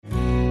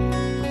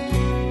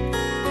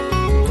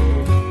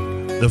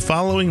The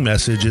following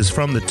message is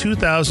from the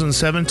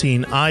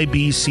 2017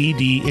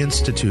 IBCD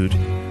Institute,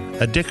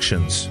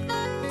 Addictions,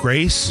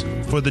 Grace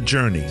for the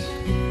Journey.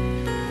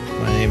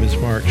 My name is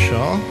Mark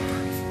Shaw,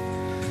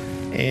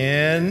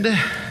 and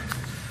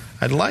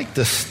I'd like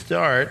to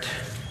start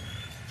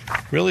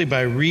really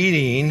by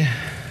reading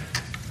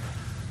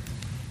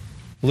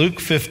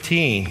Luke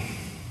 15.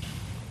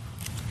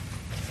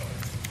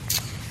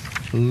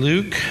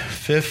 Luke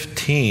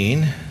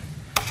 15.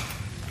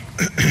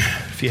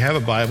 If you have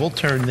a Bible,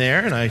 turn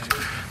there, and I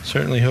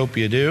certainly hope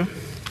you do.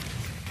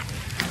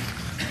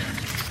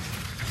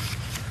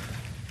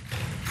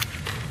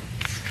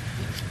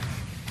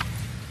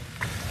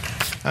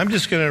 I'm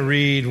just going to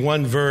read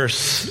one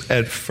verse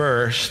at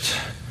first,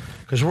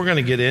 because we're going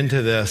to get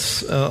into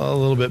this a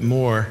little bit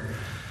more.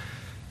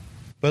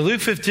 But Luke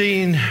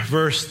 15,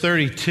 verse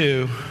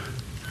 32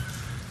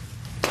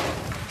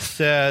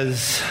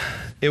 says,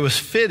 "It was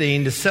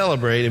fitting to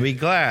celebrate and be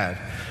glad.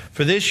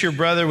 For this your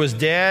brother was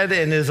dead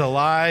and is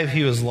alive.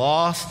 He was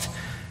lost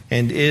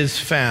and is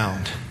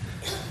found."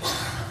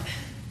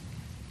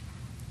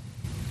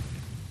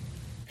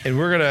 And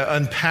we're going to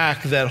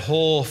unpack that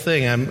whole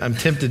thing. I'm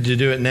tempted to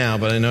do it now,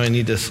 but I know I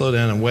need to slow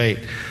down and wait.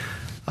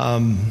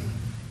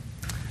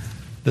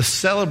 The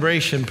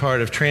celebration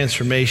part of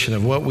transformation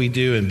of what we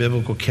do in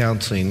biblical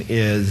counseling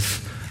is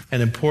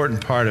an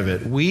important part of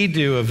it. We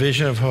do a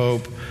Vision of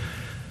Hope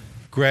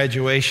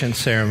graduation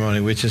ceremony,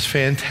 which is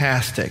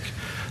fantastic.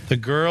 The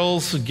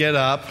girls get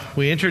up,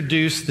 we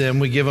introduce them,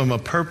 we give them a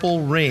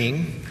purple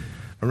ring,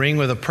 a ring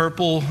with a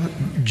purple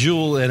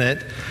jewel in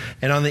it,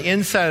 and on the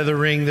inside of the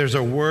ring there's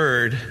a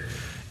word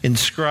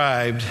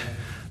inscribed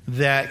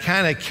that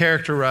kind of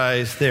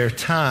characterized their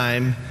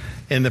time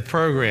in the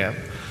program.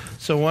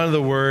 So one of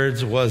the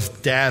words was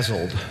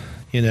dazzled,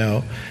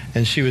 and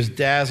she was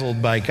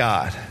dazzled by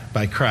God,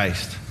 by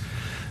Christ.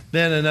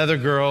 Then another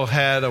girl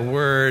had a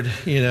word,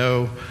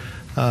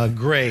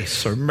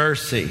 grace or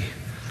mercy.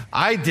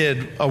 I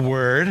did a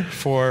word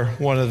for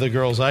one of the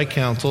girls I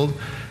counseled,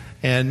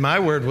 and my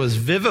word was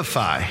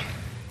vivify.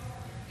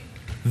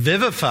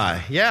 Vivify,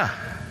 yeah.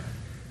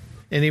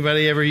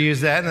 Anybody ever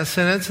use that in a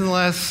sentence in the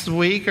last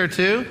week or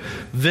two?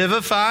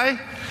 Vivify?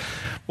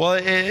 Well,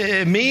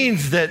 it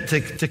means that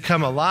to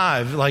come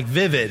alive, like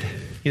vivid.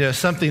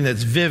 Something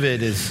that's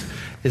vivid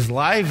is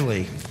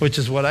lively, which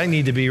is what I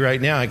need to be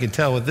right now. I can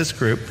tell with this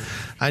group.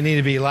 I need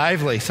to be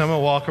lively.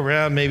 Someone walk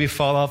around, maybe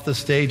fall off the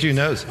stage, who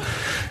knows?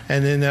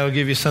 And then that'll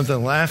give you something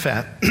to laugh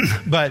at.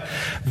 But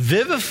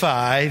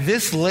vivify,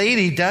 this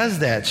lady does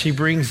that. She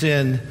brings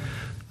in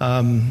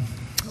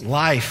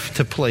life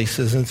to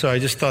places. And so I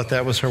just thought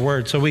that was her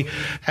word. So we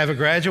have a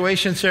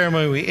graduation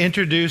ceremony. We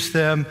introduce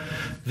them.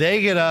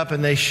 They get up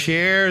and they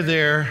share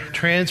their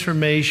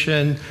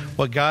transformation,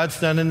 what God's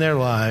done in their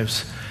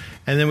lives.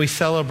 And then we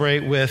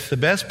celebrate with the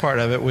best part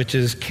of it, which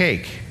is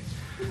cake.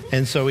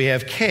 And so we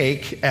have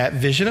cake at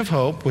Vision of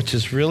Hope, which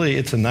is really,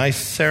 it's a nice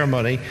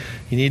ceremony.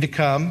 You need to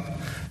come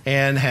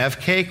and have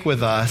cake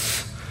with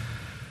us.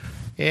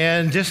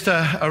 And just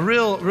a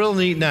real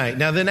neat night.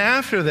 Now then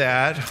after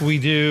that, we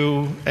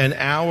do an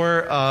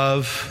hour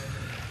of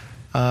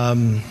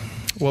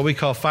what we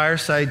call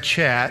fireside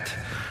chat.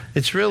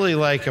 It's really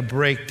like a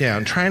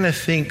breakdown, trying to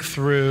think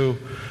through,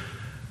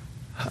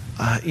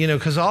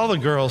 because all the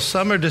girls,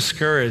 some are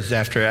discouraged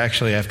after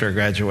a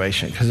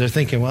graduation, because they're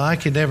thinking, well, I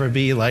could never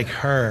be like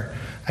her.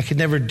 I could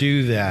never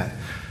do that.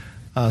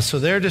 So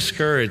they're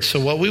discouraged.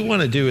 So what we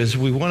want to do is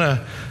we want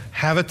to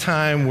have a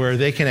time where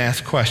they can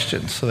ask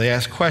questions. So they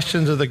ask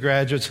questions of the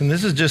graduates, and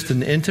this is just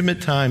an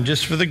intimate time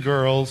just for the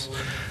girls,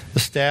 the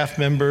staff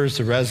members,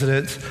 the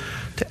residents,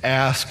 to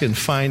ask and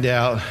find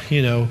out,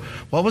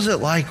 what was it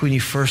like when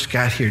you first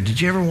got here? Did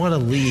you ever want to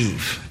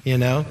leave,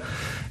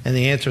 And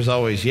the answer is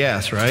always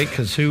yes, right?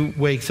 Because who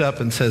wakes up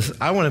and says,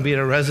 I want to be in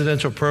a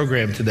residential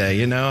program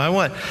today, I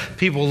want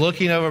people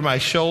looking over my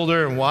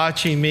shoulder and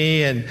watching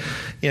me, and,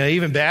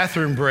 even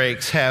bathroom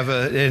breaks have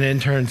an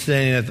intern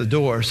standing at the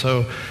door.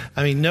 So,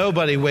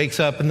 nobody wakes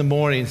up in the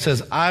morning and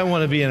says, I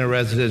want to be in a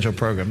residential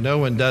program. No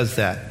one does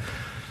that.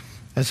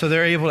 And so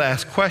they're able to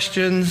ask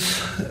questions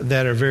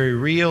that are very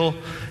real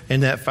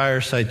in that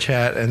fireside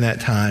chat and that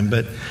time.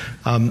 But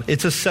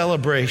it's a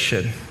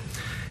celebration.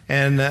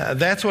 And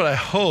that's what I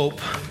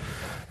hope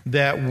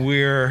that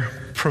we're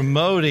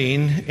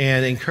promoting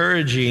and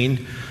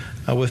encouraging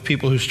with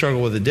people who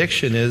struggle with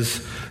addiction,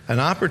 is an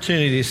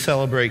opportunity to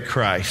celebrate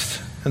Christ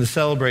and to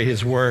celebrate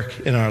his work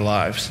in our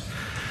lives.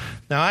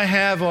 Now, I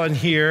have on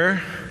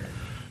here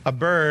a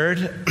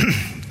bird.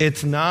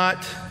 It's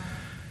not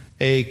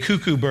a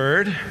cuckoo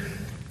bird,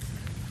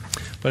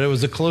 but it was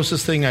the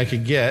closest thing I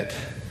could get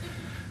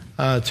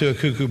to a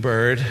cuckoo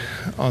bird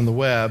on the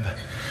web.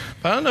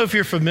 But I don't know if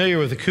you're familiar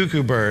with a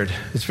cuckoo bird.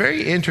 It's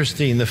very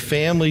interesting, the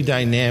family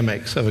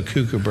dynamics of a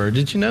cuckoo bird.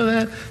 Did you know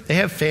that? They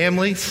have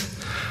families.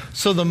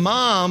 So the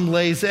mom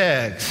lays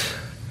eggs.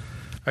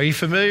 Are you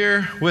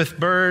familiar with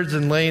birds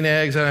and laying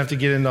eggs? I don't have to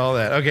get into all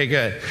that. Okay,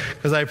 good,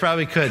 because I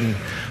probably couldn't.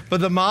 But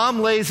the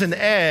mom lays an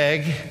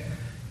egg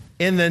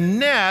in the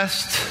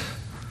nest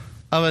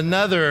of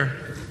another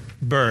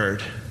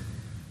bird.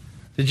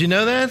 Did you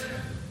know that?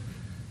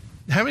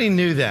 How many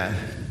knew that?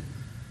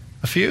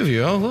 A few of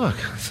you. Oh, look,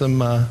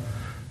 some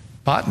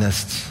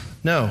botanists.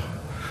 No.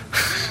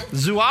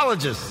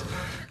 Zoologists.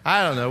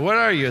 I don't know. What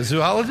are you, a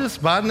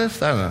zoologist?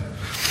 Botanist? I don't know.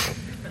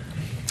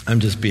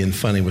 I'm just being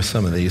funny with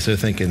some of these. They're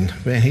thinking,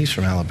 man, he's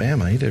from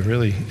Alabama. He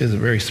really isn't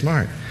very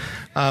smart.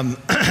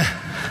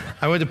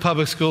 I went to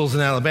public schools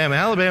in Alabama.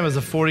 Alabama is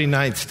the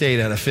 49th state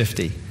out of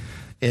 50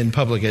 in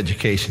public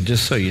education,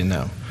 just so you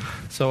know.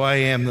 So I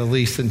am the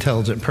least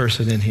intelligent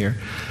person in here.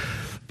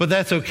 But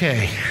that's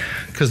okay,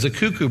 because the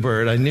cuckoo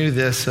bird, I knew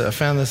this, I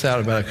found this out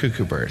about a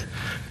cuckoo bird.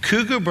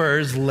 Cuckoo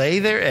birds lay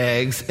their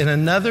eggs in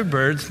another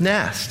bird's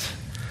nest.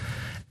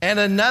 And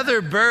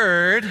another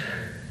bird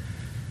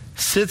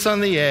sits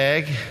on the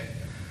egg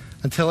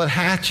until it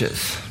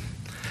hatches.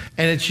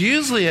 And it's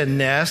usually a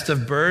nest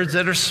of birds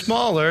that are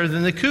smaller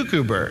than the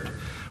cuckoo bird,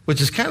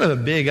 which is kind of a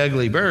big,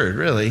 ugly bird,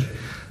 really.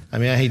 I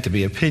mean, I hate to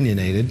be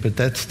opinionated, but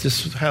that's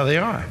just how they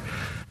are.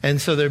 And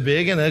so they're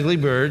big and ugly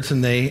birds,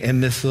 and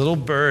this little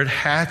bird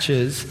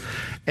hatches,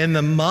 and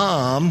the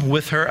mom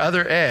with her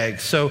other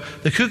eggs. So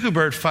the cuckoo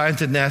bird finds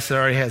a nest that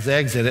already has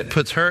eggs in it,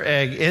 puts her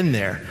egg in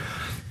there.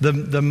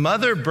 The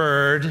mother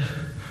bird,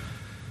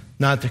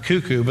 not the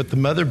cuckoo, but the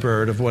mother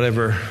bird of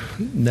whatever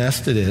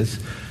nest it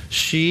is,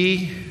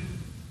 she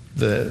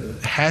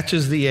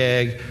hatches the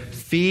egg,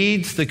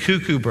 feeds the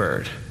cuckoo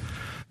bird.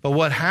 But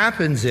what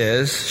happens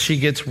is she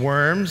gets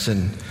worms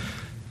and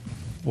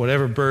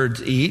whatever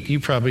birds eat. You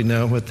probably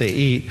know what they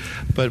eat.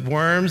 But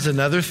worms and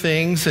other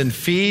things, and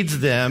feeds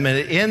them. And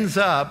it ends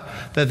up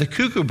that the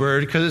cuckoo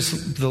bird, because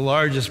it's the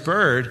largest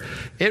bird,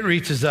 it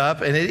reaches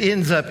up and it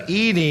ends up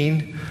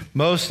eating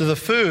most of the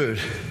food,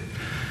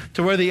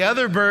 to where the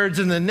other birds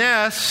in the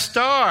nest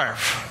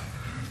starve.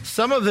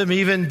 Some of them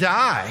even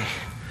die.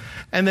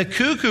 And the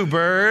cuckoo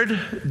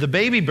bird, the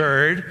baby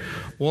bird,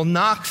 will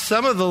knock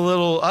some of the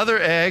little other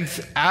eggs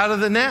out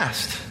of the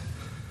nest.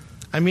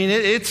 I mean,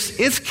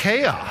 it's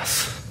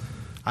chaos.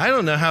 I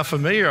don't know how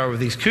familiar you are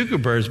with these cuckoo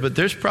birds, but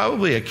there's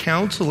probably a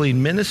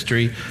counseling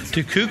ministry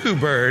to cuckoo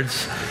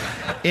birds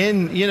that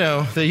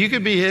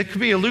it could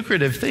be a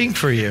lucrative thing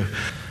for you.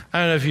 I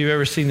don't know if you've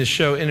ever seen the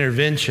show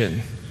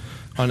Intervention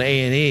on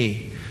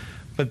A&E,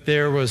 but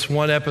there was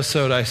one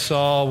episode I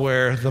saw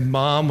where the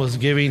mom was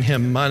giving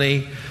him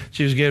money.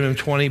 She was giving him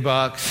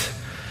 $20,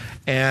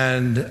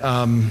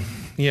 and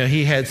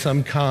he had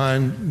some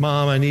con,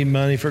 Mom, I need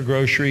money for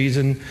groceries,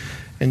 and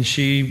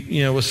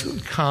she,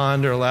 was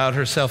conned or allowed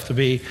herself to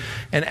be.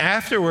 And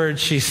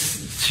afterwards, she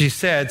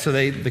said, so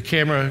the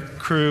camera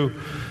crew,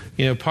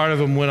 part of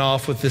them went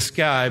off with this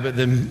guy, but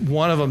then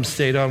one of them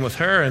stayed on with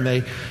her, and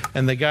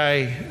the guy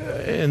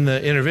in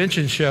the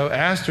intervention show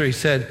asked her, he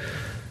said,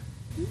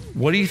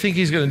 what do you think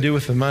he's going to do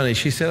with the money?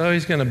 She said, oh,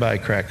 he's going to buy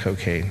crack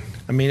cocaine.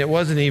 I mean, it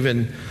wasn't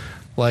even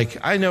like,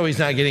 I know he's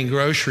not getting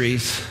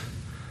groceries.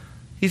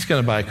 He's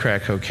going to buy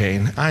crack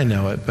cocaine. I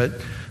know it, but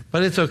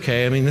it's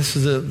okay. I mean, this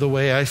is the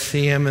way I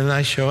see him, and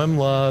I show him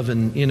love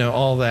and,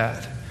 all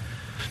that.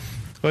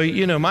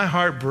 Well, my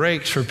heart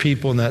breaks for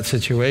people in that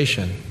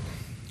situation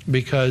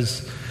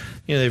because,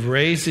 they've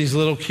raised these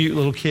cute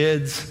little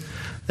kids.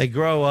 They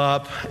grow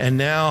up, and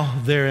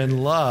now they're in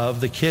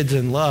love. The kid's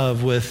in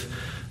love with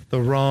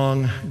the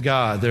wrong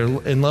God.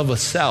 They're in love with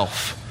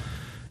self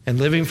and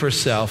living for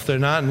self. They're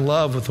not in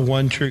love with the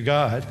one true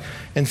God.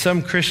 And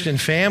some Christian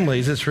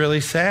families, it's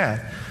really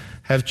sad,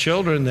 have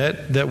children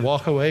that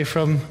walk away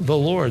from the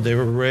Lord. They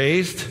were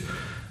raised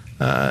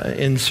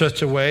in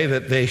such a way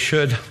that they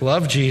should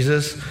love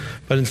Jesus,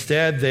 but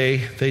instead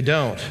they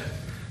don't.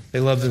 They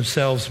love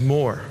themselves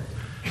more.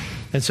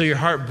 And so your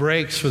heart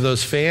breaks for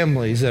those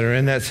families that are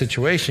in that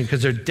situation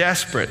because they're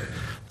desperate.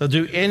 They'll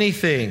do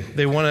anything.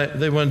 They want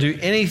to do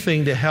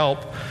anything to help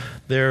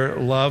their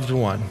loved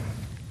one.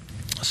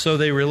 So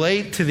they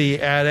relate to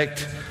the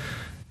addict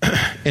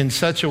in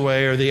such a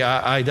way, or the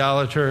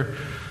idolater.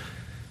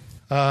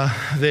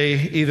 They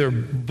either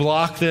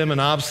block them, an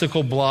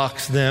obstacle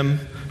blocks them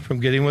from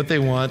getting what they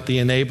want. The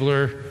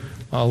enabler,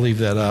 I'll leave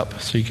that up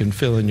so you can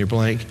fill in your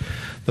blank.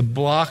 The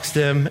blocks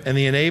them, and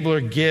the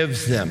enabler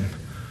gives them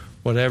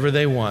whatever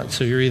they want.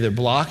 So you're either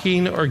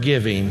blocking or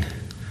giving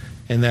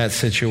in that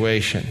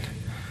situation.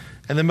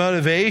 And the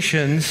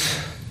motivations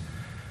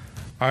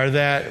are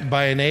that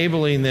by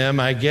enabling them,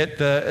 I get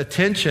the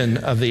attention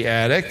of the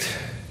addict.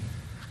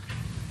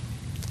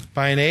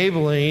 By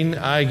enabling,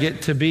 I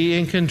get to be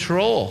in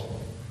control.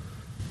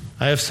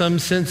 I have some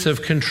sense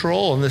of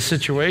control in this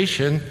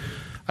situation.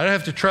 I don't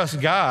have to trust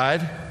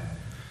God.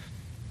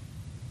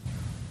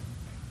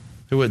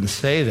 I wouldn't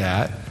say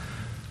that.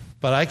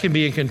 But I can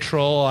be in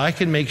control. I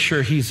can make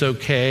sure he's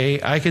okay.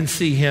 I can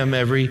see him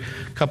every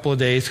couple of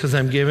days because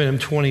I'm giving him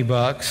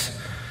 $20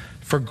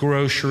 for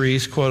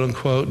groceries, quote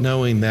unquote,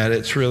 knowing that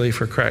it's really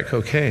for crack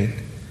cocaine.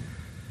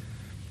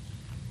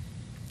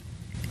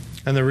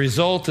 And the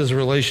result is a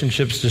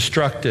relationship's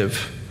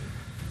destructive.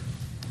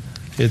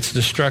 It's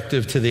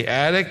destructive to the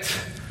addict,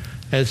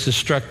 and it's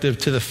destructive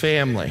to the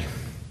family,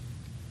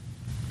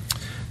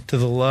 to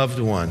the loved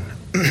one.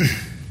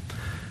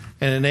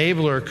 An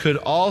enabler could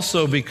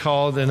also be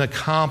called an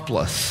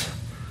accomplice.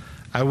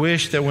 I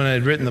wish that when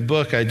I'd written the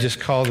book, I'd just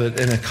called it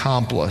an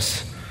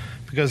accomplice,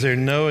 because they're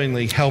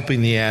knowingly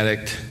helping the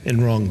addict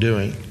in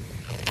wrongdoing.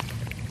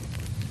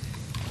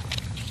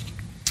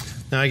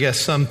 Now, I guess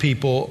some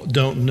people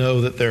don't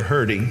know that they're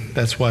hurting.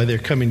 That's why they're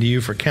coming to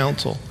you for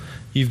counsel.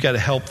 You've got to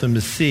help them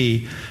to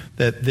see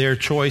that their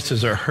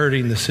choices are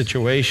hurting the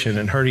situation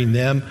and hurting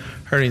them,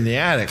 hurting the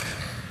addict.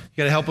 You've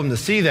got to help them to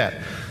see that.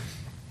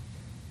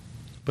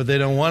 But they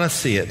don't want to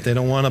see it. They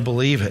don't want to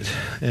believe it.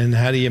 And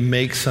how do you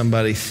make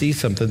somebody see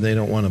something they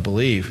don't want to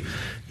believe?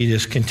 You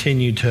just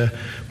continue to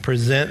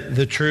present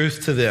the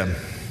truth to them.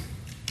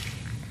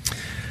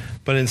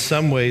 But in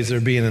some ways,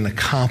 they're being an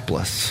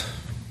accomplice.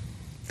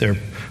 They're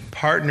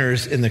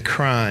partners in the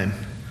crime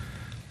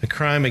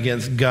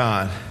against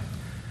God.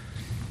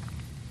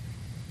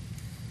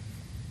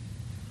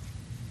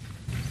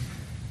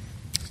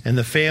 And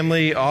the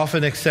family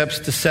often accepts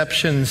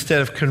deception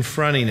instead of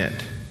confronting it.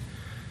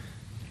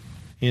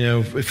 You know,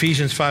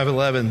 Ephesians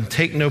 5:11,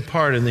 take no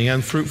part in the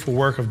unfruitful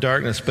work of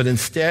darkness, but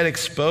instead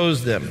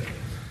expose them.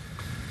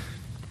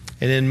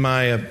 And in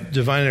my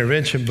Divine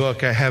Intervention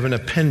book, I have an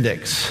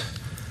appendix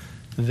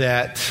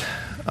that,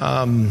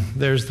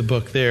 there's the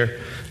book there.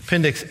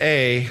 Appendix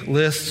A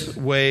lists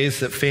ways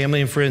that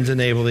family and friends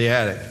enable the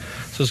addict.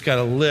 So it's got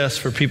a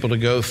list for people to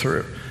go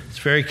through. It's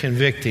very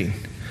convicting.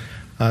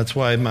 That's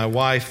why my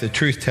wife, the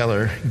truth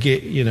teller,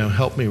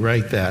 helped me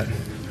write that.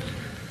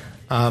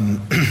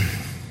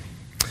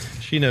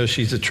 She knows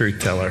she's a truth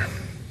teller.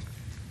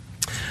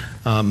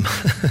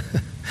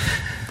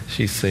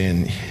 She's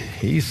saying,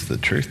 he's the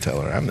truth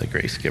teller. I'm the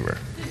grace giver.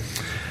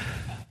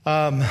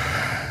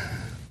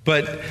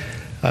 But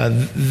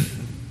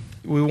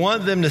we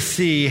want them to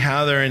see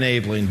how they're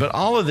enabling. But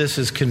all of this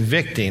is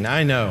convicting.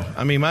 I know.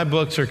 I mean, my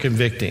books are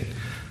convicting.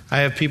 I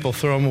have people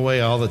throw them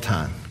away all the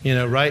time.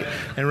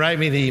 Write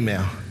me the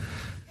email.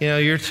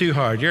 You're too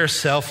hard. You're a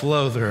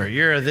self-loather.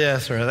 You're a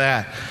this or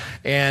that.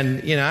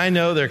 And, I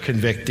know they're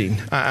convicting.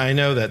 I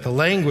know that. The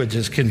language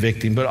is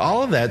convicting. But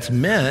all of that's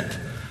meant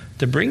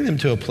to bring them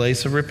to a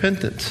place of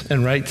repentance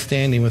and right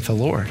standing with the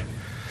Lord.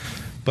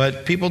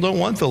 But people don't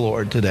want the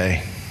Lord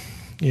today.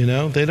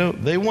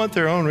 They want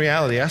their own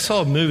reality. I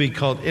saw a movie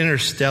called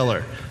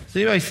Interstellar. Has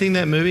anybody seen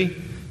that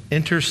movie?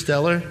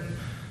 Interstellar?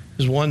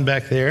 There's one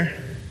back there.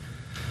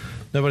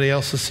 Nobody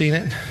else has seen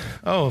it?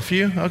 Oh, a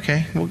few?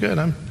 Okay, well, good.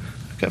 I've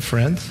got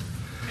friends.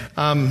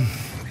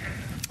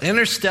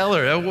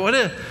 Interstellar,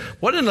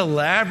 what an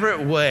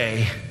elaborate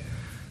way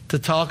to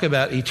talk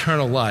about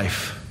eternal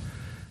life.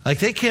 Like,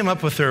 they came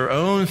up with their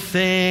own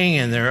thing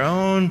and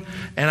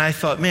I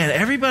thought, man,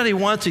 everybody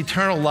wants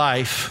eternal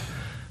life,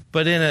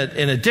 but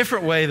in a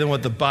different way than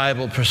what the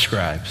Bible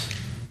prescribes.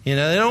 They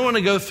don't want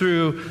to go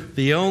through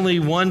the only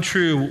one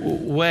true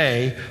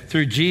way,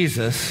 through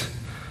Jesus,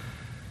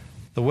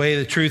 the way,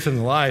 the truth, and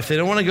the life. They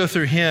don't want to go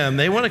through him.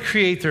 They want to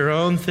create their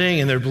own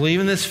thing, and they're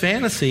believing this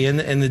fantasy. And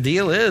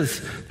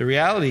the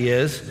reality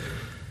is,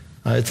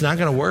 it's not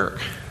going to work.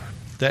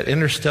 That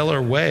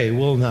interstellar way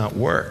will not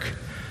work.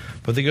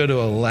 But they go to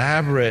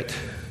elaborate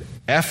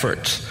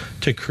efforts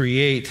to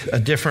create a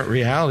different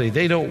reality.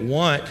 They don't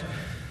want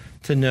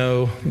to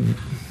know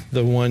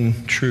the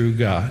one true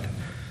God.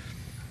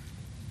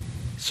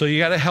 So you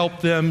got to help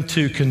them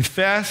to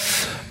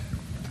confess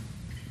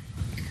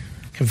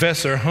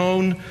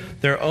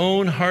their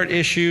own heart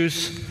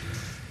issues.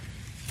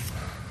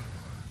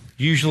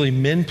 Usually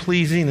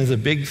men-pleasing is a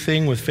big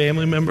thing with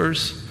family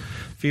members.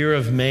 Fear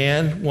of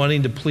man,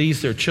 wanting to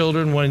please their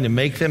children, wanting to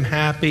make them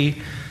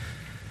happy,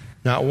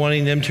 not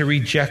wanting them to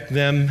reject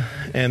them,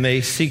 and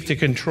they seek to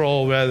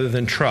control rather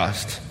than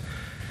trust,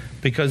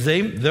 because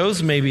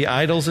those may be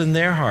idols in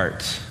their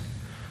hearts.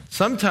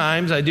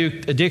 Sometimes I do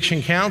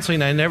addiction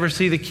counseling, I never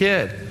see the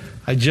kid.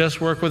 I just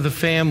work with the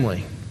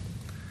family.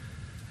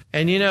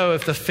 And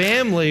if the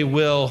family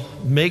will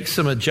make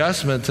some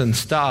adjustments and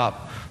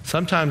stop,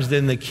 sometimes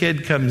then the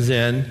kid comes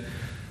in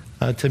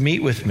to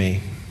meet with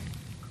me.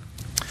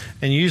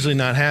 And usually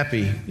not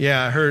happy.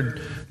 Yeah, I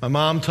heard my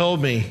mom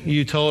told me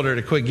you told her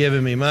to quit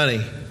giving me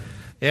money.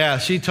 Yeah,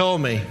 she told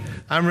me.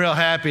 I'm real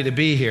happy to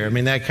be here. I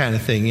mean, that kind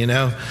of thing,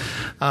 Yeah,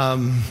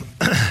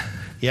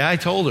 I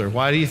told her.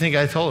 Why do you think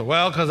I told her?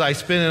 Well, because I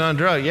spent it on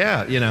drugs.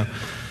 Yeah,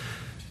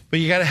 But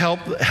you got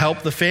to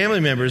help the family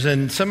members.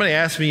 And somebody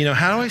asked me,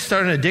 how do I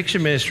start an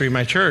addiction ministry in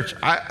my church?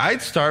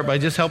 I'd start by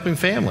just helping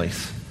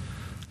families.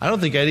 I don't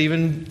think I'd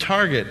even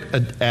target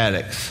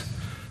addicts.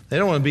 They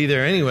don't want to be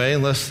there anyway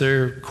unless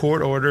they're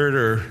court ordered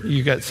or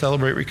you got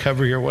Celebrate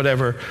Recovery or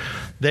whatever.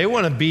 They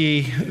want to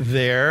be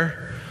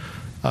there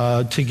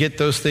to get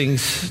those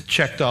things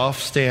checked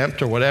off,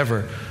 stamped or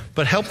whatever.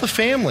 But help the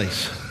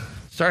families.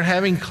 Start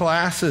having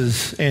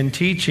classes and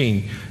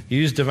teaching.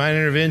 Use Divine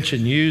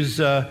Intervention. Use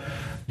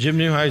Jim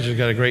Neuheiser's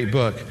got a great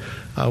book,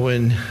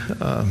 When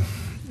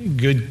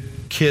Good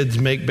Kids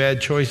Make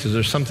Bad Choices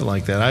or something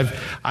like that.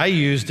 I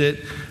used it.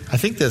 I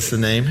think that's the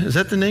name. Is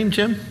that the name,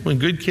 Jim? When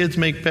Good Kids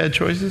Make Bad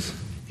Choices?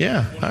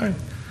 Yeah, all right.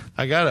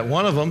 I got it.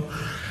 One of them.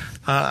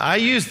 I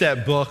use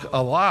that book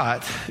a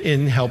lot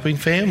in helping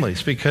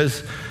families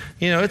because,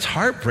 it's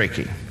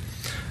heartbreaking.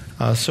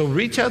 So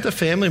reach out to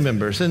family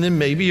members, and then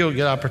maybe you'll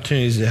get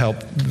opportunities to help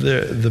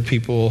the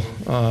people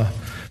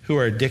who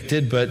are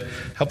addicted, but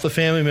help the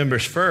family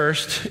members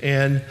first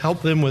and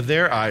help them with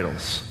their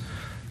idols,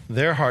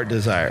 their heart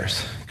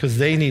desires, because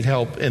they need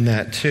help in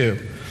that too.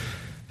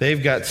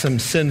 They've got some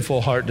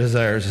sinful heart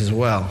desires as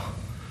well.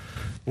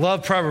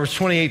 Love Proverbs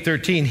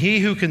 28:13. He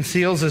who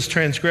conceals his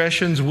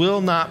transgressions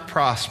will not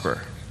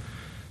prosper.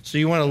 So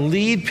you want to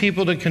lead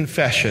people to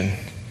confession,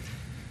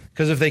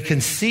 because if they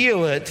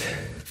conceal it,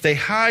 if they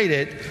hide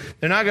it,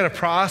 they're not going to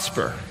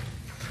prosper.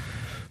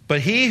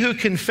 But he who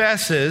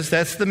confesses,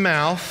 that's the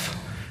mouth,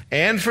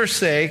 and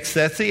forsakes,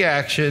 that's the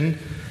action,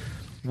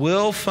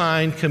 will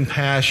find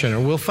compassion or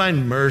will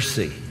find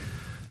mercy.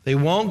 They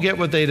won't get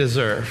what they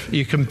deserve.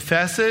 You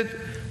confess it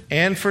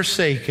and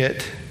forsake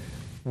it,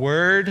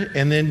 word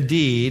and then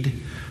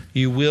deed,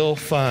 you will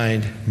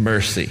find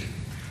mercy.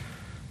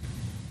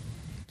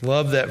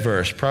 Love that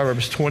verse,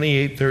 Proverbs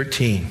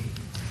 28:13.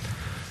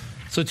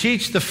 So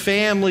teach the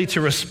family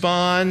to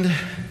respond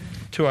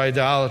to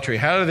idolatry.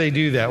 How do they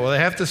do that? Well, they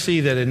have to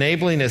see that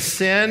enabling is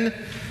sin,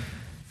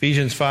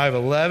 Ephesians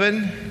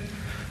 5:11,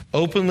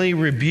 openly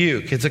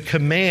rebuke. It's a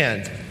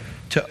command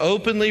to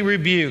openly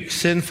rebuke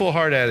sinful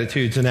heart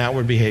attitudes and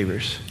outward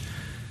behaviors.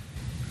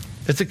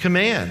 It's a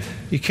command.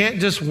 You can't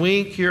just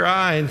wink your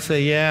eye and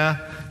say, yeah,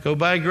 go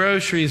buy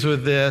groceries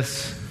with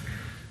this.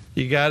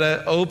 You got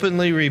to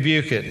openly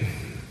rebuke it.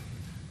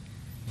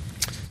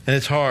 And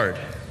it's hard.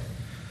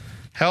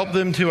 Help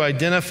them to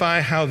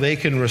identify how they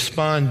can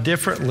respond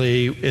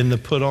differently in the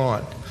put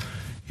on.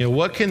 You know,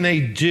 what can they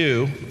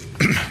do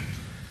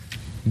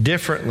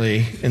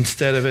differently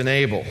instead of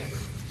enable?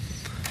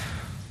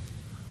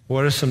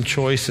 What are some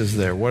choices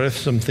there? What are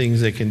some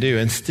things they can do?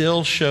 And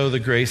still show the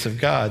grace of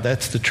God.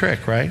 That's the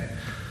trick, right?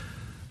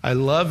 I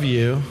love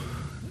you,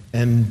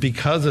 and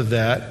because of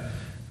that,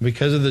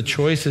 because of the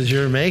choices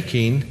you're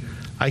making,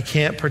 I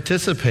can't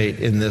participate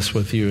in this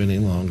with you any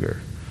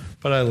longer.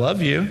 But I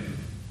love you.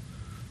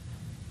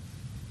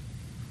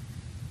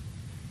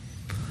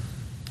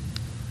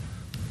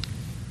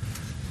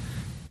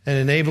 And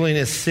enabling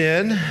is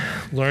sin.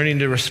 Learning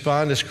to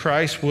respond as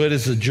Christ would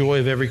is the joy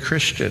of every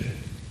Christian.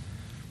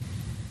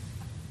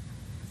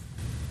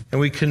 And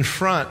we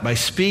confront by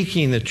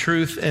speaking the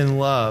truth in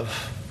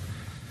love.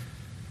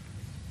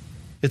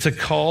 It's a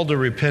call to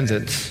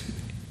repentance.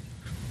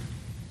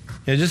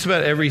 You know, just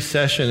about every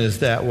session is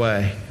that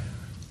way.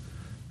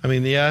 I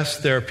mean, yes,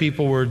 there are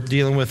people we're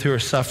dealing with who are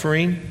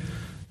suffering,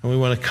 and we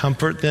want to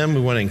comfort them,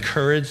 we want to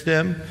encourage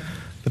them.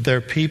 But there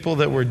are people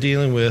that we're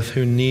dealing with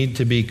who need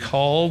to be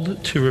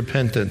called to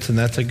repentance, and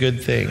that's a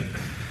good thing.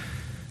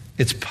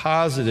 It's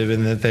positive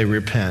in that they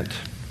repent.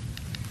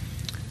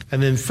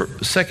 And then for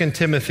 2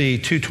 Timothy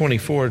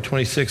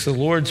 2:24-26, the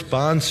Lord's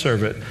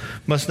bondservant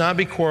must not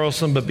be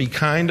quarrelsome, but be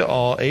kind to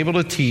all, able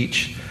to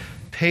teach,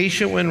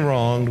 patient when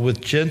wronged, with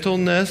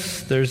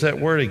gentleness, there's that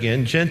word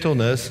again,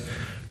 gentleness,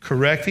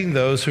 correcting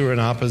those who are in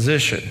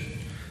opposition.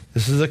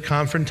 This is the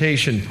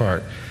confrontation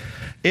part.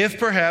 If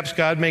perhaps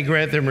God may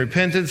grant them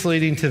repentance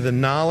leading to the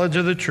knowledge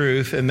of the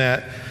truth, and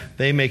that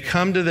they may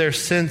come to their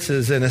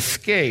senses and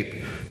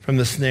escape from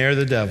the snare of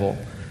the devil,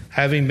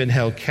 having been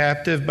held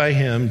captive by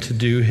him to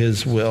do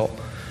his will.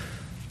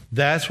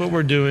 That's what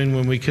we're doing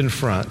when we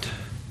confront.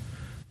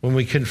 When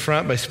we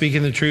confront by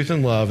speaking the truth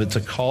in love, it's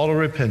a call to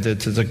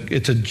repentance.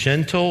 It's a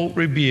gentle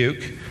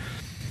rebuke,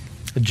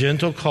 a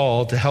gentle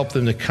call to help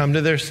them to come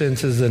to their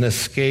senses and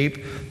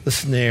escape the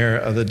snare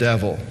of the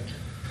devil.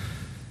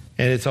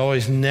 And it's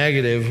always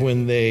negative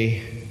when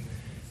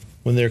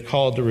they're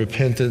called to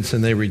repentance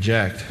and they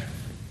reject.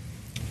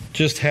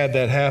 Just had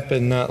that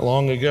happen not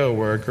long ago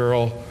where a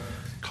girl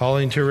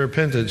calling to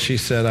repentance, she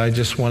said, I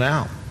just want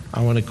out.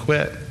 I want to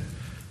quit.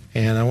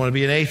 And I want to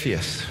be an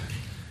atheist.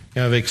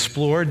 You know, I've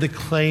explored the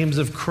claims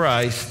of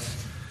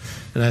Christ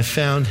and I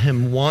found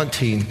him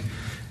wanting,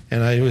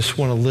 and I just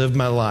want to live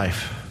my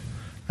life.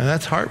 And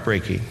that's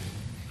heartbreaking,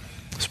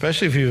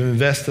 especially if you've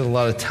invested a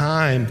lot of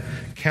time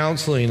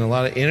counseling, a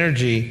lot of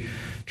energy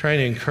trying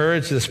to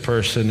encourage this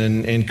person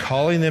and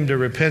calling them to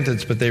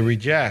repentance, but they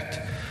reject.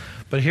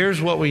 But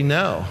here's what we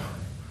know.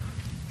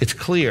 It's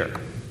clear.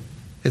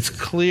 It's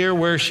clear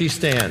where she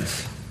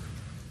stands.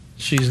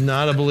 She's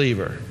not a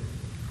believer.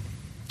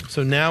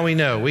 So now we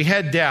know. We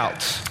had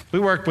doubts. We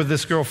worked with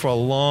this girl for a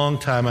long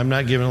time. I'm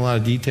not giving a lot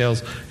of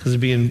details because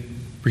it's being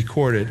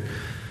recorded.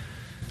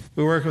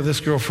 We worked with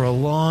this girl for a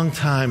long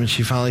time, and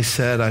she finally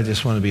said, I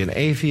just want to be an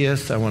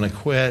atheist. I want to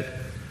quit.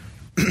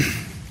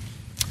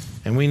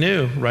 And we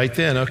knew right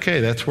then,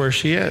 okay, that's where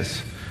she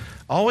is.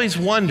 Always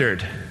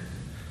wondered,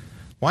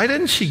 why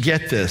didn't she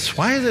get this?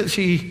 Why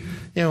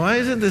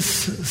isn't this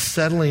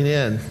settling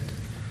in?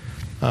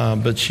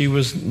 But she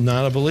was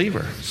not a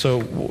believer.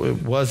 So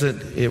it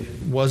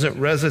wasn't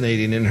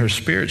resonating in her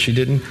spirit. She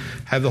didn't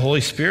have the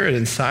Holy Spirit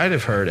inside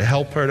of her to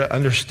help her to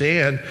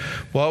understand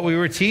what we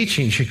were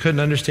teaching. She couldn't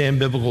understand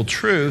biblical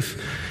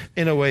truth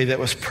in a way that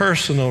was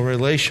personal,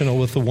 relational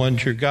with the one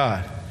true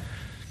God.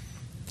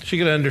 She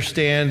could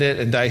understand it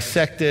and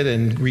dissect it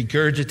and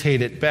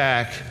regurgitate it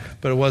back,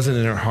 but it wasn't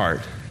in her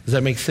heart. Does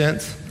that make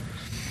sense?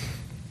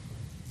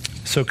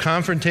 So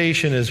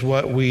confrontation is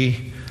what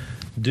we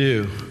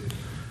do.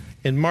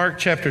 In Mark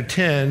chapter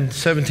 10,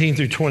 17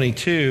 through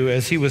 22,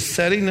 as he was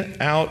setting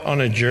out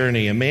on a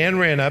journey, a man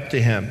ran up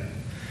to him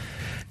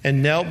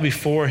and knelt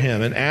before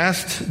him and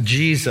asked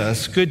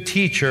Jesus, "Good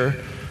teacher,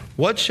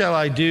 what shall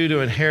I do to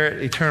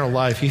inherit eternal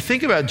life?" You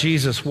think about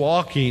Jesus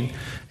walking,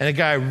 and a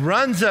guy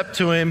runs up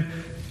to him,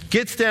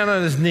 gets down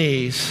on his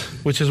knees,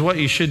 which is what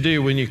you should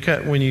do when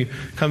you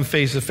come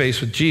face to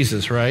face with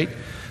Jesus, right?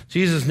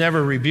 Jesus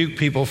never rebuked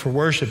people for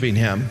worshiping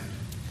him.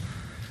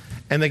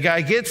 And the guy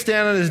gets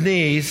down on his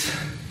knees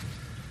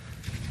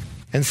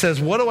and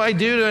says, "What do I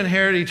do to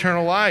inherit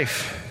eternal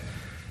life?"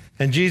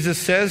 And Jesus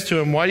says to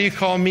him, "Why do you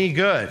call me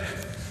good?"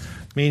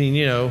 Meaning,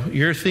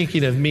 you're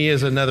thinking of me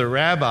as another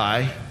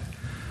rabbi.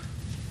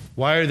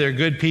 Why are there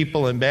good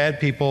people and bad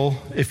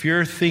people? If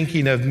you're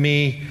thinking of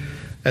me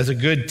as a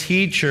good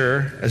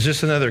teacher, as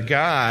just another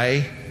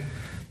guy,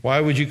 why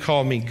would you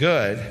call me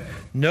good?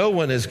 No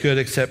one is good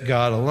except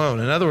God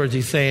alone. In other words,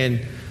 he's saying,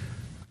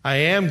 I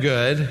am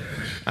good.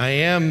 I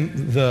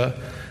am the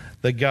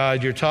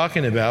God you're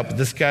talking about, but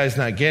this guy's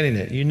not getting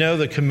it. You know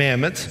the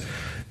commandments.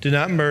 Do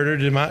not murder,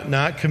 do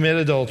not commit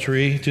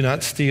adultery, do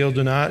not steal,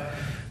 do not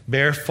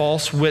bear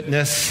false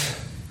witness,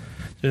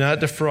 do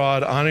not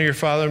defraud, honor your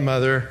father and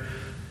mother.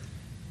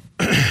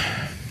 And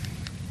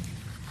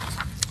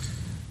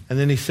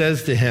then he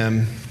says to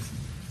him,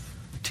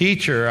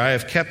 "Teacher, I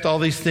have kept all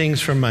these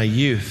things from my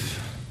youth."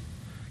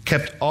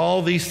 Kept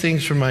all these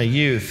things from my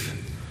youth.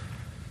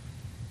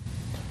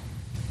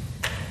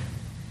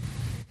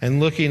 And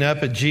looking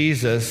up at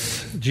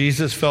Jesus,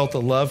 Jesus felt a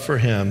love for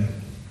him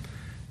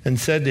and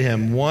said to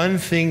him, "One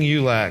thing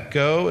you lack.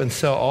 Go and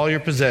sell all your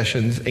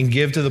possessions and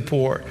give to the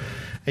poor,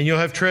 and you'll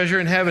have treasure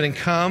in heaven, and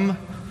come,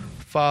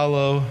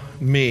 follow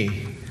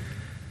me."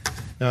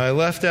 Now, I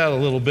left out a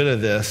little bit of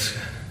this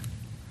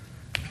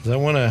because I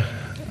want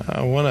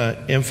to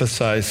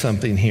emphasize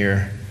something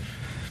here.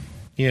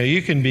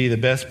 You can be the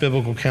best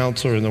biblical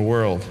counselor in the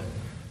world,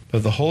 but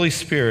if the Holy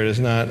Spirit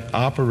is not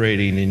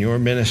operating in your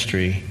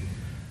ministry,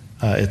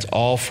 it's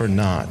all for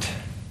naught.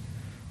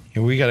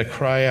 We got to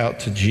cry out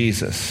to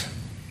Jesus.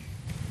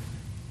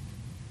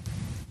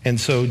 And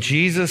so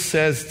Jesus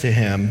says to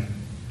him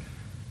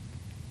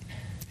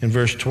in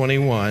verse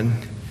 21,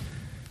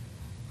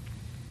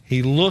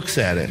 he looks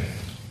at him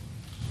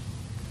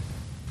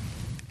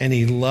and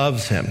he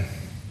loves him.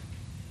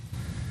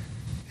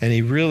 And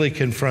he really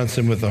confronts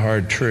him with the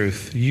hard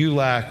truth. You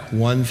lack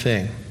one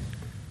thing.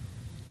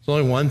 There's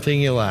only one thing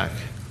you lack.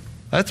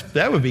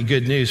 That would be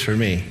good news for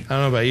me. I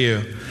don't know about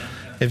you.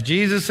 If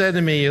Jesus said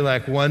to me, you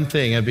lack one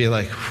thing, I'd be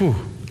like, whew,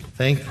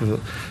 thank you.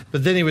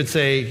 But then he would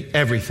say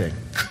everything.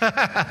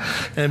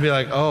 And I'd be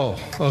like, oh,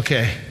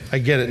 okay, I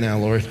get it now,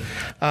 Lord.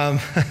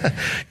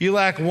 You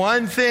lack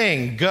one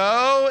thing.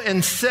 Go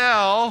and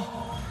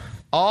sell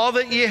all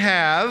that you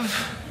have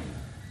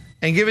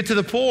and give it to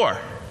the poor,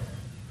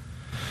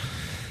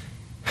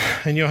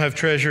 and you'll have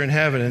treasure in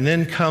heaven, and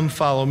then come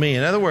follow me.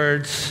 In other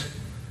words,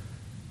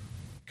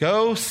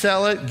 go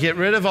sell it, get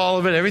rid of all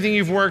of it, everything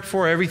you've worked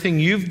for, everything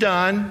you've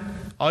done,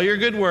 all your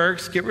good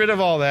works, get rid of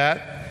all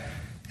that,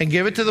 and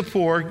give it to the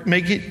poor,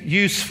 make it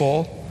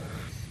useful,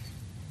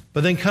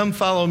 but then come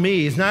follow me.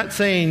 He's not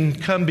saying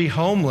come be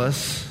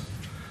homeless,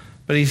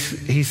 but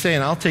he's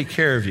saying I'll take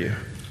care of you.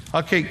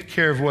 I'll take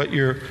care of what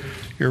your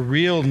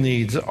real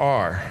needs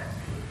are.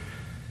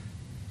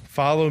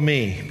 Follow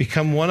me.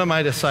 Become one of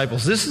my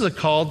disciples. This is a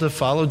call to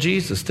follow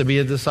Jesus, to be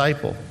a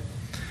disciple.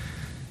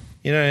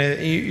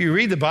 You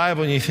read the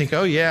Bible and you think,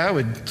 oh yeah, I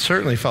would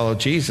certainly follow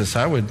Jesus.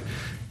 I would,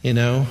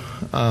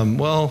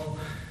 well,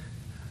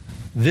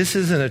 this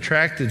isn't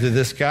attracted to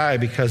this guy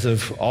because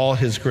of all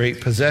his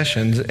great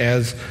possessions,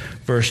 as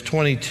verse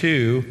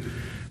 22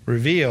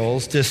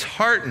 reveals,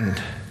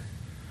 disheartened.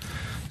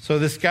 So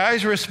this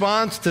guy's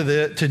response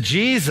to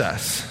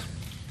Jesus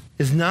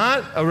is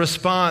not a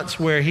response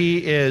where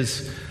he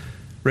is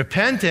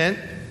repentant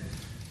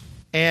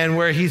and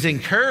where he's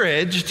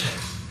encouraged.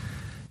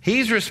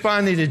 He's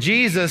responding to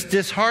Jesus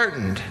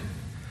disheartened.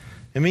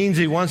 It means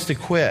he wants to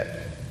quit.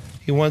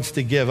 He wants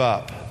to give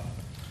up.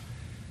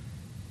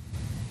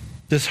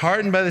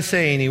 Disheartened by the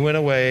saying, he went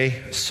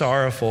away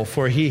sorrowful,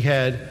 for he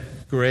had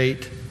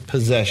great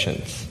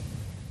possessions.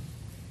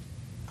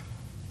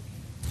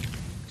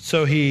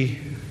 So he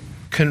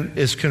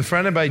is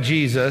confronted by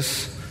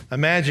Jesus.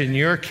 Imagine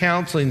you're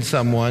counseling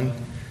someone,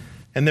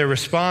 and their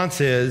response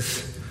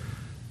is,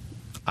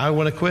 I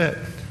want to quit.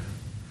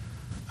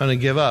 I'm going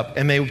to give up.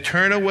 And they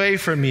turn away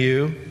from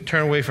you,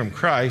 turn away from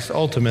Christ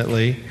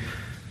ultimately,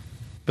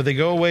 but they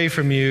go away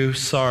from you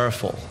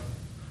sorrowful.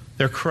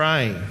 They're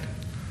crying.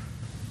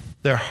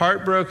 They're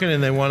heartbroken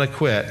and they want to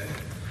quit.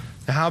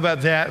 Now, how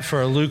about that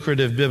for a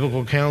lucrative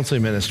biblical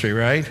counseling ministry,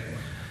 right?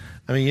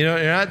 I mean,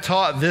 you're not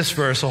taught this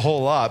verse a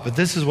whole lot, but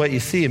this is what you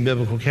see in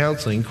biblical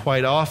counseling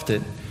quite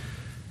often.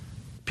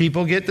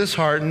 People get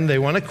disheartened, they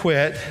want to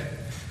quit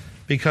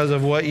because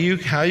of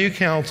how you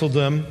counseled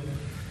them,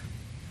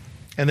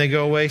 and they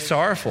go away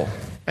sorrowful.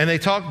 And they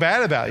talk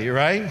bad about you,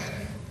 right?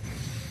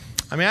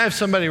 I mean, I have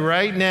somebody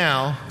right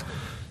now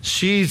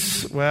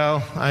we're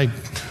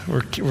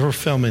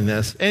filming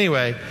this.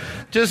 Anyway,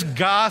 just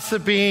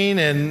gossiping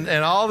and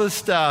all this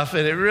stuff.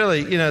 And it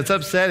really, it's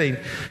upsetting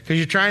because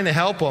you're trying to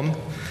help them,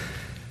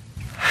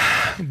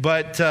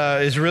 but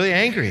is really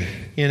angry,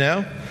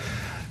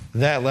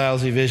 That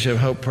lousy Vision of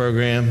Hope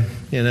program,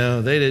 they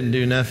didn't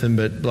do nothing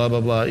but blah, blah,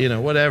 blah,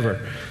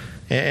 whatever.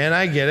 And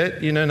I get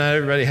it. Not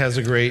everybody has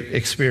a great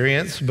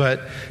experience.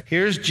 But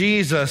here's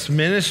Jesus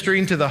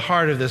ministering to the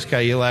heart of this guy.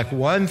 You lack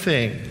one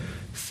thing.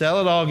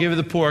 Sell it all, give it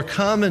to the poor.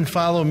 Come and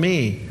follow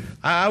me.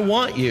 I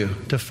want you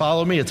to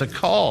follow me. It's a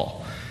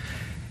call.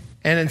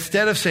 And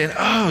instead of saying,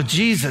 oh,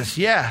 Jesus,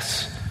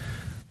 yes,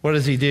 what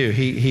does he do?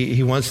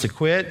 He wants to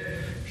quit.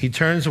 He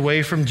turns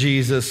away from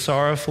Jesus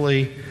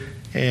sorrowfully.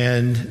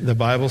 And the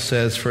Bible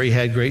says, for he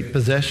had great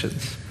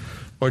possessions.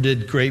 Or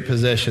did great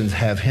possessions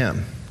have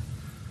him?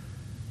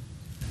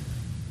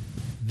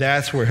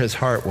 That's where his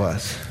heart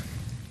was.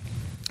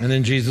 And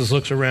then Jesus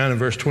looks around in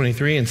verse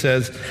 23 and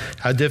says,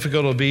 how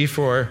difficult it will be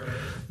for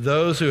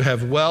those who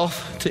have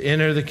wealth to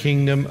enter the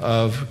kingdom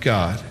of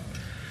God.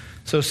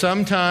 So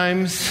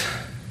sometimes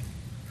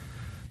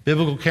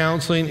biblical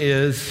counseling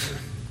is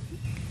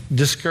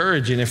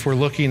discouraging if we're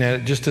looking at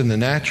it just in the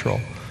natural.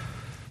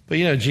 But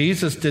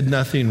Jesus did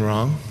nothing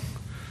wrong.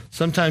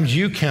 Sometimes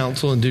you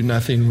counsel and do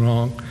nothing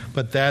wrong,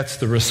 but that's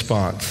the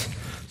response.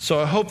 So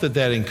I hope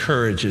that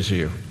encourages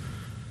you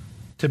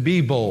to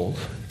be bold,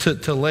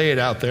 to lay it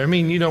out there. I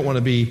mean, you don't want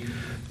to be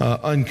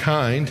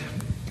unkind,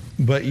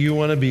 but you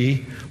want to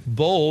be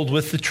bold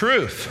with the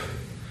truth.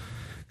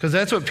 Because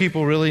that's what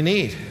people really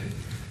need.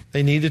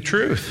 They need the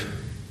truth.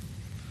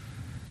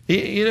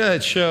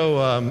 That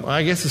show,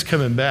 I guess it's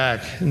coming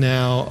back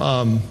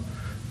now,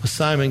 with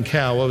Simon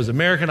Cowell. What was it?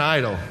 American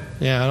Idol.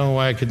 Yeah, I don't know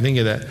why I could think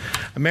of that.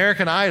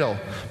 American Idol.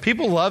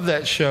 People loved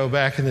that show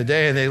back in the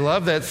day, and they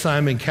loved that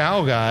Simon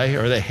Cowell guy,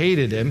 or they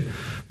hated him,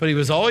 but he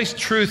was always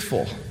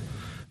truthful.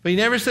 But he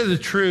never said the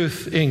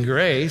truth in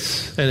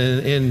grace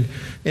and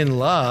in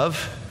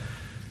love,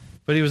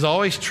 but he was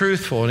always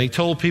truthful, and he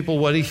told people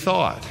what he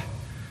thought.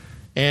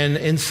 And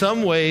in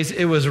some ways,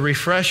 it was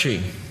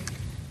refreshing.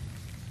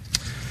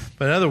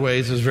 But in other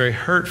ways, it was very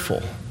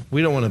hurtful.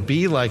 We don't want to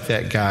be like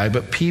that guy,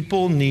 but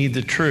people need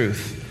the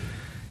truth.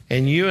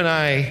 And you and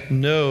I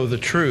know the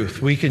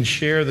truth. We can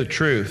share the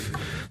truth.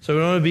 So we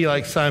don't want to be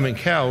like Simon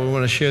Cowell. We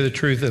want to share the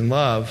truth in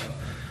love,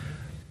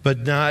 but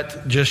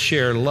not just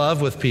share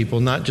love with people,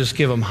 not just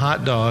give them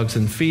hot dogs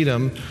and feed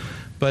them,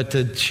 but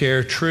to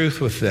share truth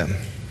with them.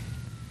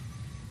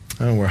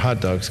 I don't know where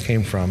hot dogs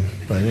came from,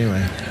 but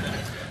anyway.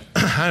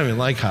 I don't even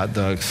like hot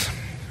dogs.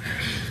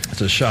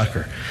 It's a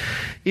shocker.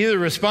 Either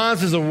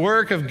response is a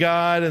work of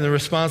God and the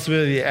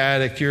responsibility of the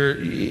addict. You're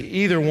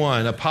either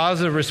one, a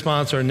positive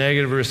response or a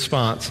negative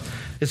response.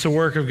 It's a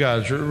work of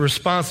God. It's a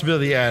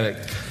responsibility of the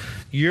addict.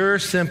 You're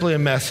simply a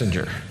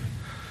messenger.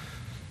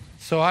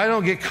 So I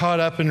don't get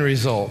caught up in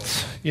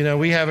results.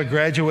 We have a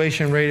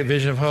graduation rate at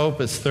Vision of Hope.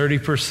 It's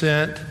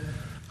 30%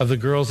 of the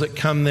girls that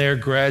come there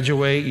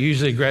graduate.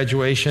 Usually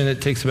graduation,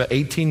 it takes about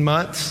 18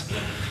 months.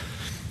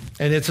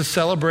 And it's a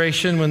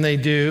celebration when they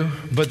do,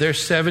 but there's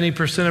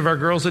 70% of our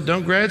girls that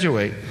don't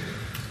graduate.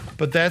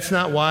 But that's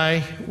not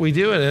why we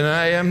do it, and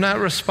I am not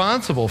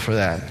responsible for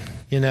that.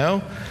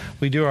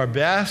 We do our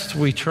best,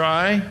 we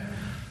try,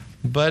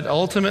 but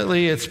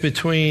ultimately it's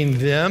between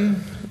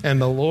them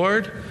and the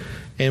Lord,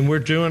 and we're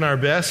doing our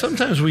best.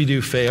 Sometimes we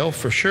do fail,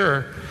 for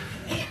sure,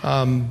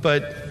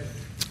 but,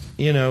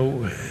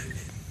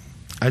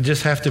 I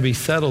just have to be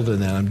settled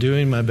in that. I'm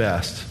doing my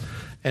best.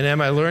 And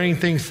am I learning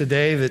things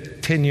today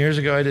that 10 years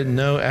ago I didn't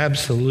know?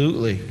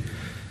 Absolutely.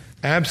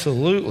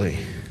 Absolutely.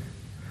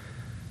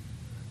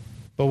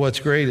 But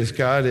what's great is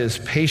God is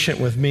patient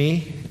with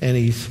me, and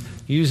he's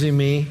using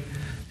me,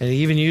 and he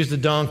even used a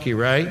donkey,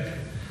 right?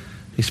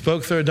 He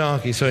spoke through a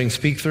donkey so he can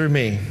speak through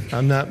me.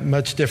 I'm not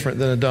much different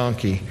than a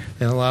donkey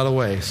in a lot of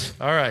ways.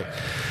 All right.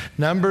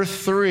 Number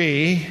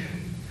 3,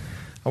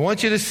 I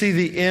want you to see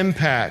the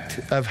impact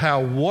of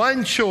how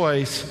one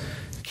choice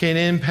can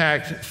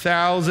impact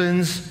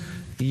thousands,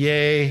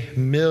 yea,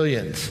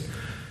 millions.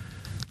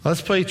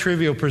 Let's play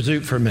Trivial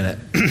Pursuit for a minute.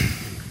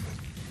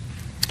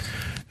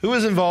 Who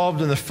was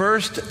involved in the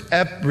first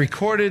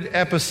recorded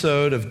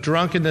episode of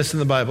drunkenness in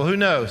the Bible? Who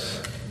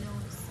knows?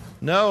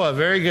 Noah.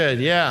 Very good.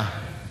 Yeah.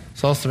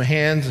 Saw some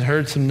hands and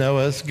heard some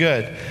Noahs.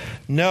 Good.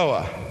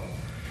 Noah.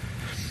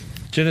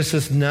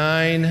 Genesis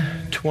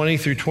 9:20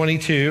 through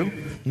 22.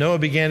 Noah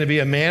began to be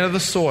a man of the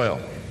soil,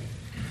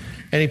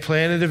 and he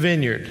planted a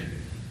vineyard.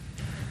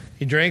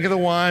 He drank of the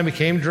wine,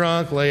 became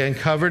drunk, lay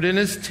uncovered in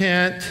his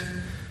tent,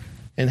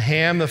 and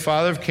Ham, the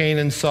father of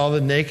Canaan, saw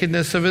the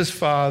nakedness of his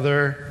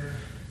father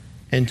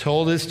and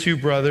told his 2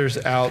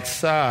 brothers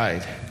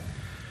outside.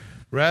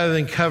 Rather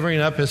than covering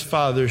up his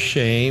father's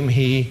shame,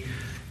 he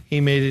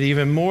made it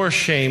even more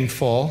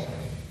shameful.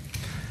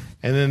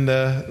 And then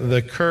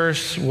the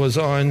curse was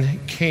on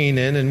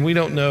Canaan, and we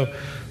don't know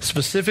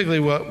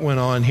specifically what went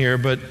on here,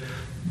 but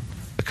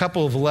a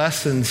couple of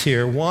lessons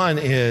here. One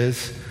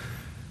is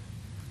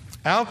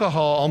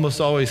alcohol almost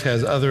always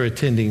has other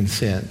attending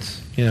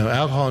sins.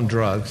 alcohol and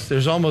drugs.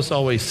 There's almost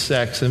always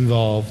sex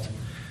involved.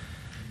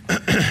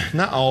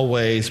 Not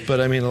always, but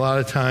a lot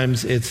of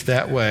times it's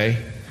that way.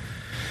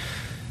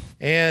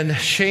 And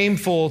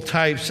shameful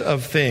types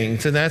of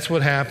things. And that's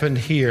what happened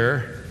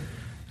here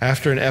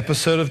after an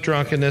episode of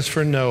drunkenness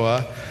for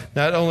Noah.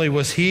 Not only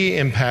was he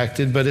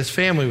impacted, but his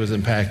family was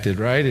impacted,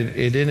 right?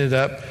 It ended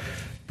up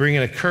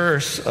bringing a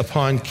curse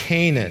upon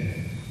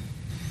Canaan.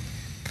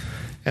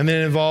 And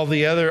then it involved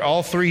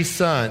all three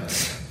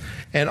sons.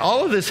 And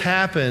all of this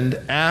happened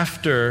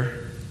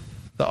after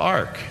the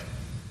ark.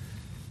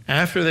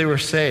 After they were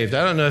saved.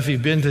 I don't know if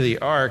you've been to the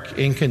ark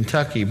in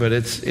Kentucky, but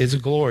it's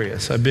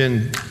glorious. I've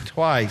been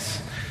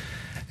twice.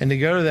 And to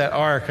go to that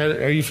ark,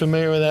 are you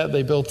familiar with that?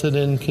 They built it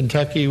in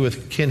Kentucky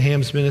with Ken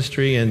Ham's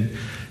ministry, and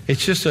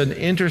it's just an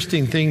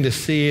interesting thing to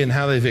see and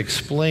how they've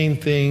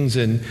explained things,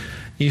 and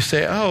you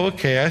say, oh,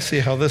 okay, I see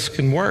how this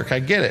can work. I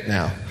get it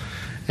now.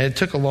 And it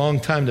took a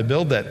long time to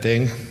build that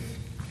thing.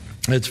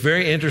 It's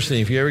very interesting.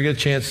 If you ever get a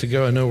chance to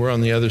go, I know we're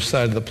on the other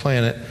side of the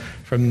planet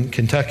from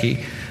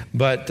Kentucky,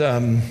 but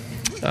so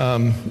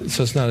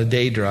it's not a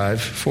day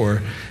drive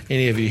for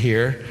any of you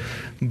here,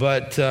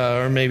 but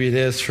or maybe it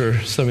is for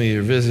some of you who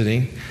are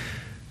visiting.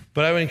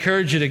 But I would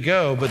encourage you to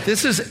go. But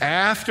this is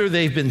after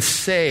they've been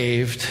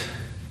saved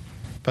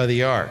by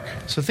the ark.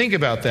 So think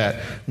about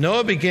that.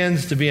 Noah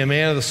begins to be a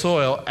man of the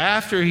soil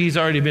after he's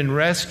already been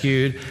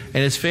rescued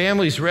and his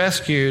family's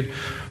rescued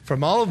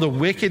from all of the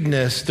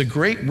wickedness, the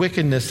great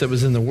wickedness that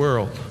was in the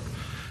world.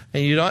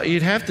 And you'd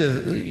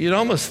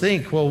almost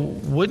think, well,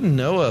 wouldn't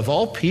Noah, of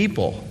all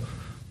people,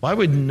 why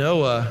would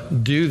Noah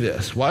do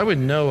this? Why would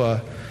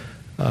Noah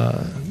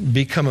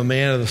become a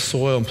man of the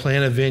soil and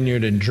plant a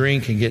vineyard and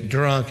drink and get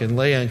drunk and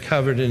lay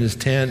uncovered in his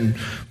tent and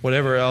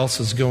whatever else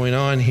is going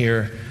on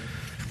here?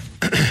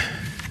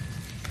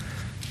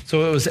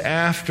 So it was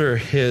after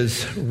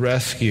his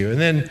rescue. And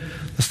then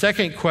the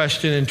second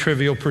question in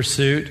Trivial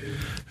Pursuit,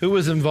 who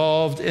was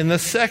involved in the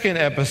second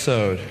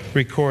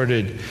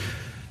recorded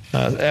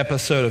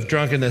episode of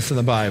drunkenness in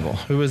the Bible?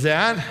 Who was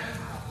that?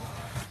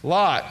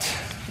 Lot.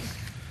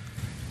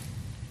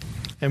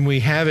 And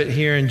we have it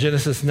here in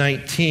Genesis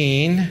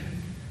 19.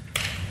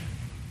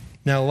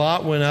 Now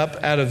Lot went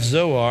up out of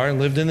Zoar and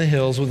lived in the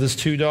hills with his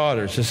two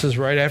daughters. This is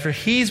right after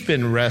he's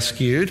been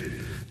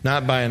rescued,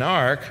 not by an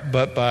ark,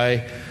 but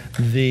by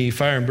the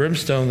fire and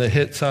brimstone that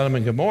hit Sodom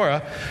and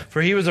Gomorrah.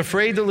 For he was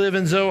afraid to live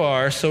in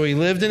Zoar, so he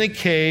lived in a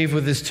cave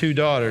with his two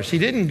daughters. He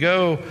didn't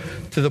go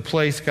to the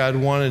place God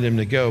wanted him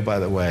to go, by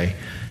the way.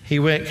 He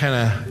went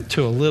kind of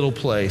to a little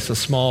place, a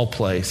small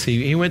place.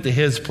 He went to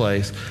his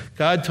place.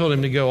 God told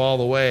him to go all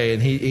the way,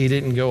 and he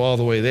didn't go all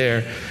the way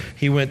there.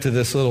 He went to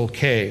this little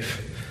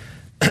cave.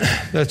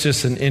 That's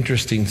just an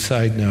interesting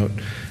side note.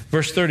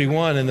 Verse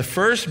 31, and the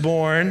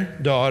firstborn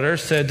daughter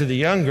said to the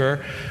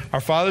younger, our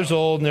father's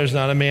old, and there's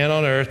not a man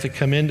on earth to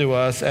come into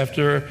us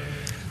after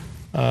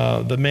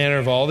the manner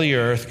of all the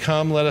earth.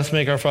 Come, let us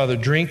make our father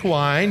drink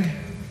wine,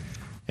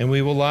 and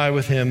we will lie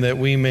with him that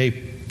we may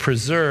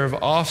preserve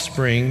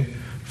offspring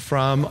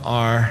from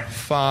our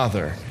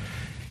father.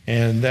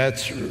 And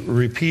that's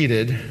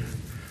repeated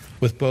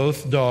with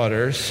both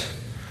daughters.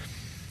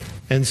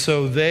 And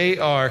so they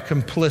are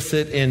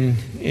complicit in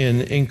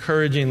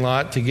encouraging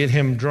Lot to get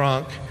him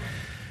drunk.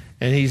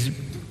 And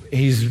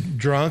he's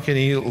drunk and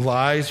he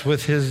lies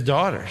with his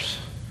daughters.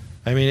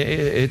 I mean,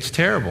 it's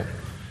terrible.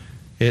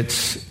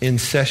 It's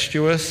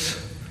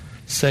incestuous,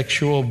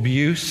 sexual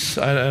abuse.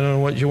 I don't know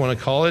what you want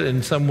to call it.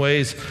 In some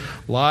ways,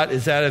 Lot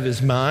is out of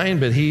his mind,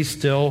 but he's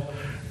still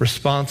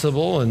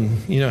responsible. And,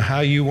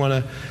 how you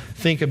want to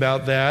think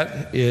about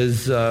that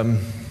is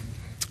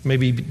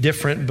maybe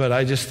different, but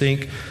I just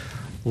think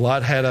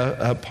Lot had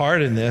a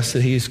part in this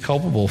that he's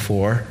culpable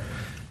for,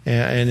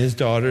 and his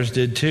daughters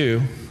did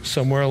too,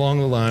 somewhere along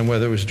the line,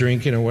 whether it was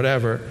drinking or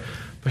whatever.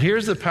 But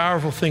here's the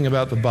powerful thing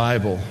about the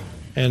Bible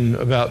and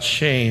about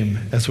shame,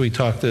 as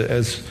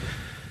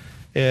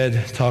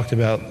Ed talked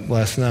about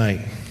last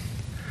night.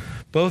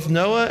 Both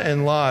Noah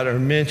and Lot are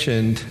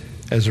mentioned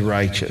as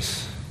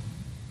righteous.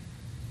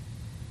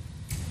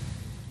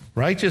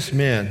 Righteous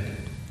men.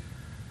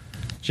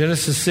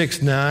 Genesis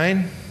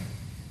 6:9.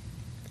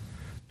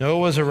 Noah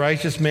was a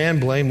righteous man,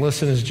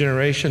 blameless in his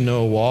generation.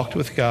 Noah walked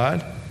with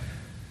God.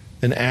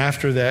 Then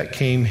after that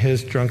came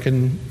his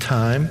drunken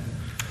time.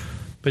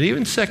 But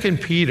even 2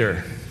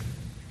 Peter,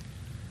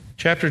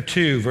 chapter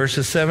 2,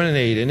 verses 7 and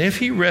 8. And if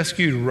he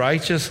rescued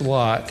righteous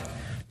Lot,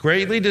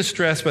 greatly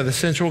distressed by the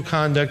sensual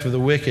conduct of the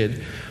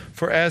wicked,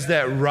 for as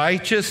that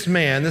righteous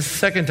man, this is the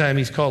second time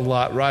he's called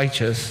Lot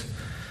righteous,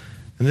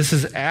 and this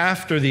is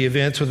after the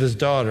events with his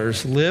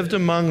daughters, lived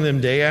among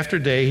them day after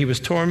day. He was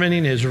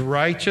tormenting his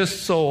righteous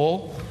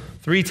soul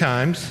 3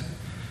 times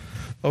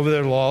over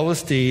their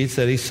lawless deeds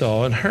that he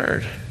saw and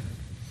heard.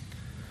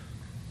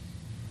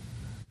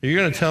 You're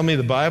going to tell me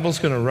the Bible's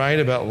going to write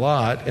about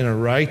Lot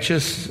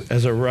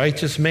as a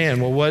righteous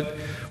man. Well,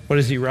 what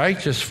is he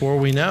righteous for?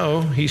 We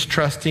know he's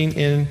trusting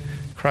in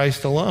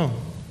Christ alone.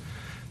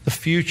 The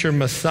future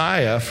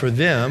Messiah for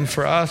them.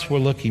 For us, we're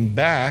looking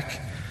back.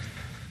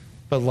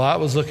 But Lot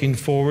was looking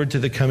forward to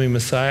the coming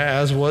Messiah,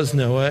 as was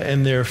Noah,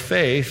 and their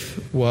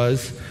faith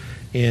was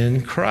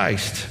in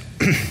Christ,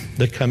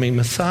 the coming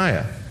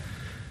Messiah.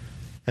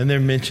 And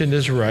they're mentioned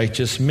as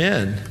righteous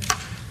men.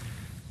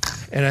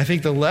 And I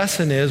think the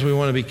lesson is we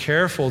want to be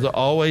careful to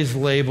always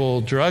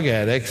label drug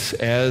addicts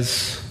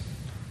as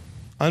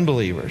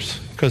unbelievers,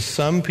 because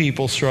some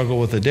people struggle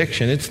with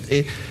addiction.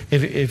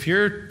 If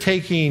you're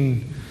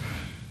taking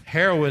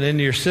heroin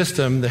into your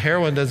system, the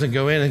heroin doesn't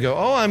go in and go,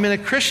 oh, I'm in a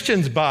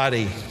Christian's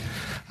body.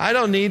 I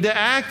don't need to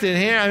act in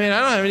here. I don't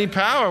have any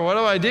power. What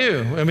do I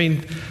do?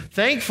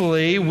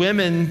 Thankfully,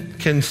 women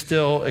can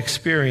still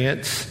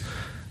experience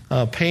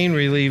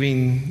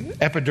pain-relieving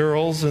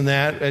epidurals and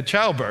that at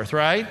childbirth,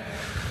 right?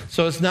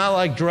 So it's not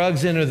like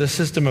drugs enter the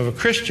system of a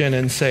Christian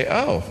and say,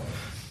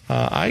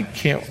 I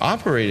can't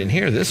operate in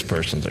here. This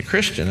person's a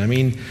Christian.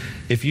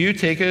 If you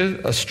take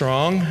a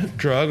strong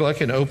drug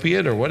like an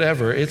opiate or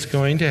whatever, it's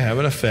going to have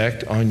an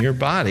effect on your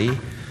body,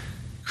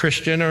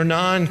 Christian or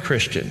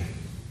non-Christian.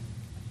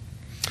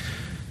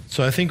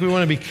 So I think we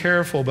want to be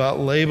careful about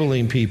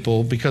labeling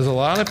people, because a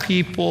lot of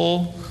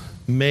people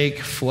make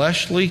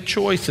fleshly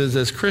choices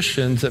as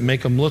Christians that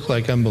make them look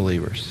like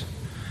unbelievers.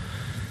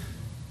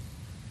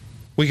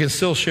 We can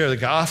still share the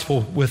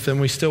gospel with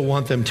them. We still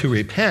want them to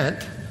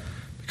repent,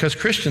 because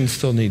Christians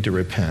still need to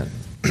repent.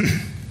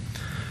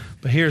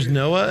 But here's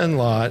Noah and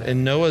Lot,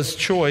 and Noah's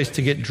choice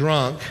to get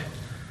drunk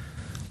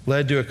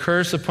led to a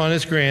curse upon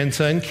his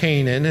grandson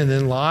Canaan, and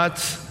then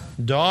Lot's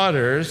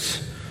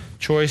daughter's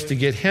choice to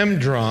get him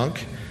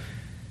drunk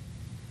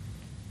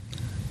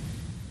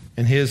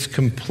and his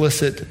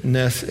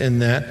complicitness in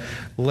that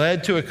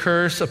led to a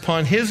curse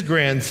upon his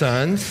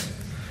grandsons.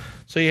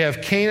 So you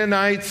have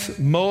Canaanites,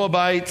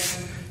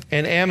 Moabites,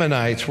 and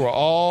Ammonites were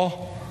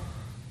all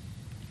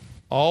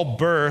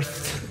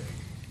birthed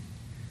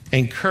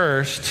and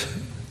cursed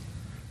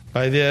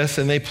by this,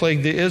 and they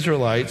plagued the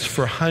Israelites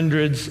for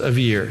hundreds of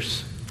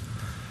years.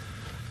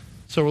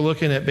 So we're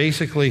looking at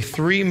basically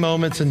 3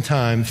 moments in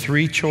time,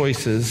 3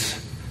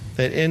 choices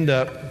that end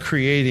up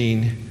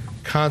creating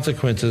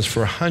consequences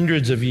for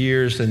hundreds of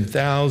years and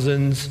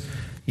thousands,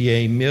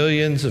 yea,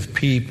 millions of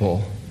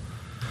people.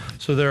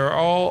 So there are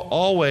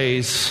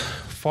always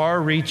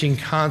far-reaching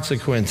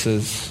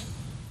consequences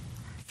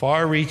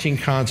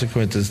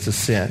to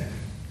sin,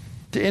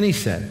 to any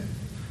sin.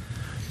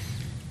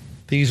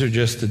 These are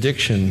just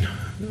addiction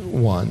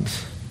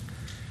ones.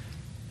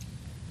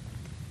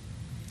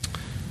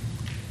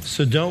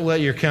 So don't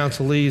let your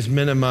counselees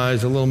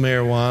minimize a little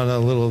marijuana, a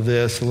little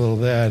this, a little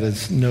that.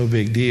 It's no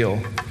big deal.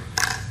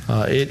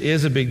 It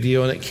is a big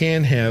deal, and it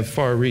can have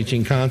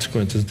far-reaching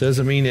consequences.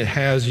 Doesn't mean it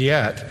has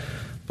yet,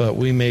 but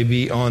we may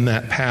be on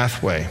that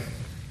pathway.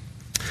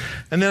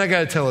 And then I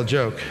got to tell a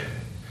joke.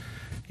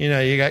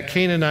 You got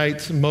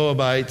Canaanites,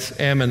 Moabites,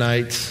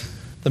 Ammonites,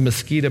 the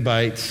mosquito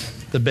bites,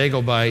 the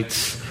bagel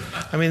bites.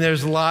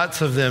 There's lots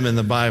of them in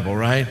the Bible,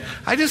 right?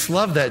 I just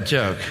love that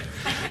joke.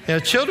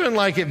 Children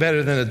like it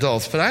better than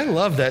adults, but I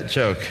love that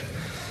joke.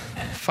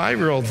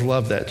 5-year-olds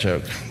love that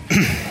joke.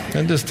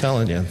 I'm just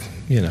telling you.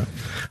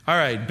 All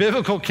right,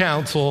 biblical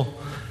counsel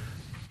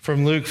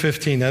from Luke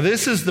 15. Now,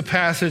 this is the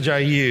passage I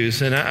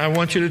use, and I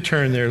want you to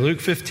turn there. Luke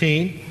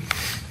 15.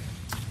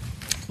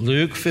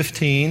 Luke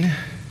 15.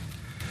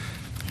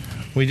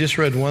 We just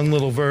read one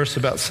little verse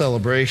about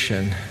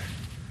celebration.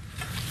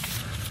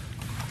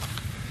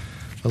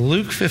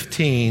 Luke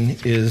 15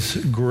 is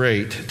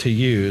great to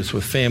use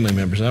with family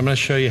members. I'm going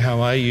to show you how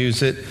I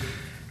use it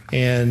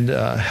and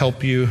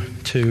help you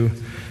to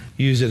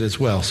use it as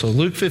well. So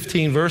Luke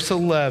 15, verse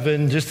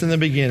 11, just in the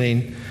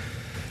beginning.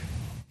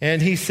 And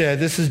he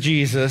said, this is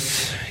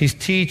Jesus, he's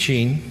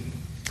teaching.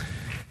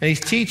 And he's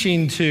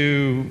teaching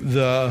to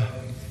the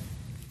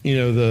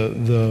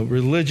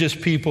religious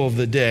people of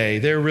the day.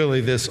 They're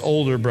really this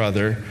older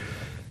brother.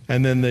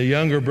 And then the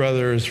younger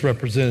brother is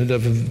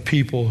representative of the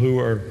people who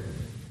are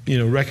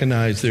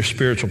recognize their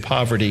spiritual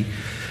poverty.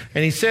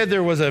 And he said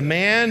there was a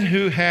man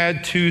who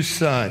had 2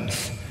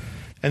 sons.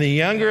 And the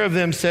younger of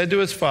them said to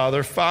his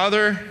father,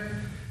 Father,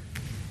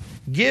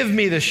 give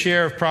me the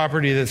share of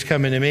property that's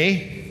coming to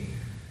me.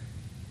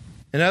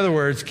 In other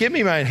words, give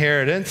me my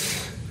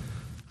inheritance.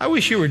 I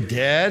wish you were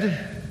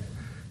dead,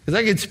 because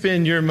I could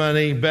spend your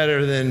money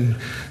better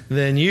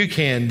than you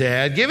can,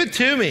 Dad. Give it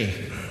to me.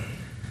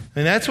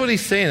 And that's what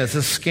he's saying. It's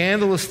a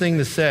scandalous thing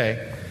to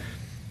say.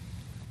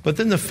 But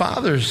then the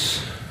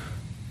father's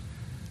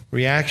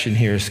reaction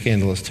here is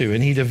scandalous too.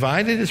 And he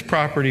divided his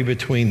property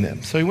between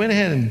them. So he went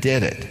ahead and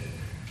did it.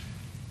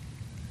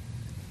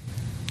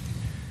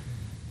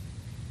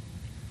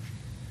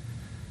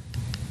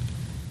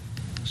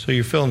 So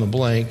your fill in the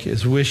blank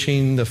is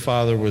wishing the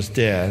father was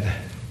dead.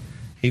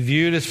 He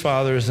viewed his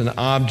father as an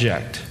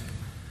object,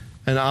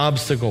 an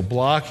obstacle,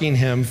 blocking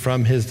him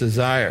from his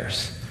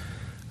desires.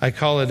 I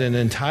call it an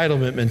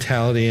entitlement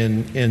mentality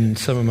in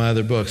some of my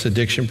other books.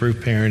 Addiction Proof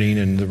Parenting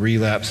and the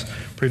relapse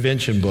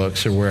prevention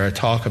books are where I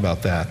talk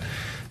about that.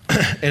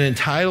 an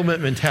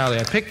entitlement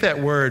mentality. I picked that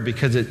word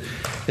because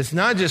it's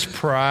not just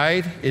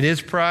pride. It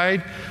is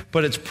pride,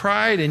 but it's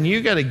pride and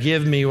you got to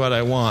give me what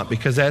I want,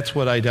 because that's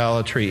what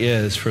idolatry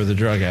is for the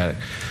drug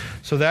addict.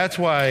 So that's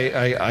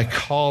why I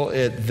call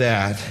it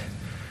that.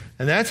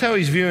 And that's how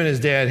he's viewing his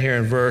dad here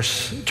in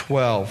verse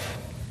 12.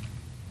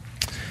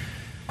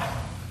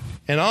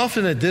 And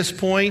often at this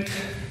point,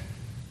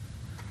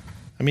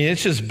 I mean,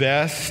 it's just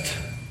best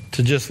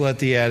to just let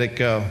the addict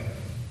go.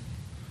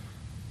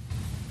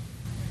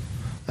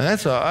 And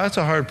that's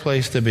a hard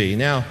place to be.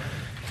 Now,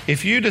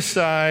 if you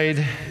decide,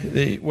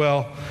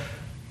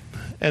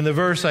 and the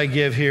verse I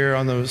give here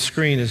on the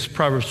screen is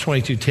Proverbs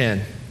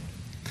 22:10.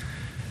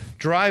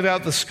 Drive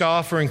out the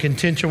scoffer and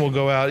contention will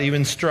go out.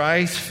 Even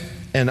strife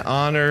and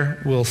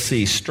honor will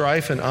cease.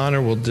 Strife and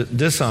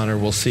dishonor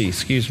will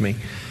cease.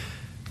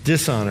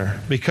 Dishonor.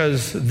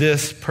 Because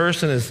this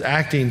person is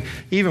acting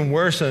even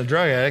worse than a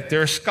drug addict.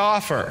 They're a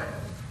scoffer.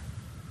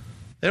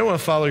 They don't want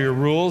to follow your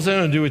rules. They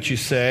don't do what you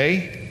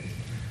say.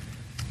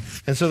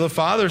 And so the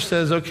father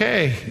says,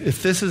 okay,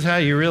 if this is how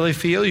you really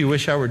feel, you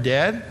wish I were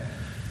dead,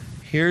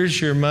 here's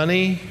your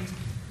money,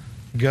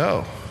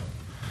 go.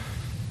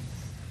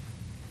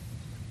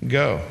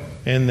 Go.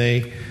 And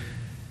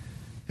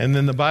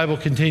then the Bible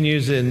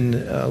continues in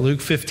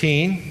Luke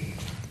 15,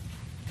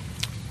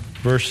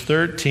 verse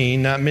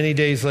 13. Not many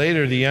days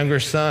later, the younger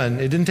son,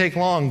 it didn't take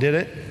long, did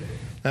it?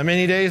 Not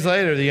many days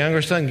later, the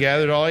younger son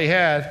gathered all he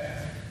had,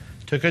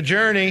 took a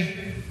journey.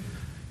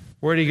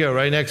 Where'd he go?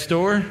 Right next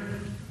door?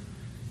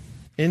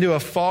 Into a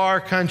far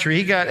country.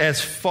 He got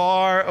as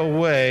far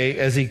away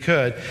as he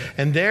could.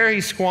 And there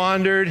he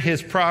squandered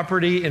his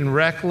property in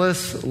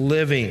reckless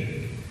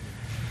living.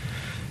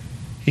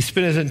 He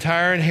spent his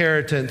entire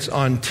inheritance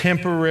on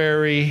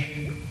temporal,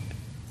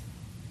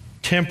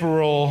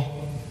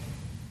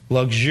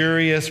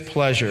 luxurious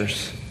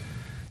pleasures.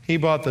 He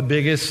bought the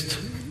biggest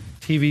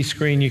TV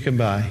screen you can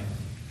buy.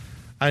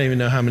 I don't even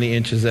know how many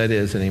inches that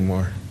is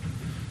anymore.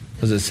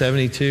 Was it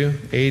 72,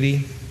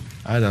 80?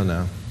 I don't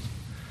know.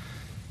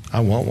 I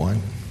want one.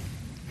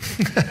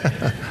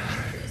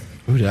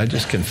 Ooh, did I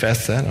just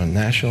confess that on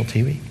national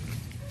TV?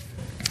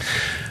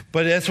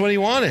 But that's what he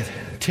wanted.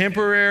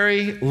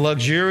 Temporary,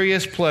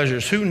 luxurious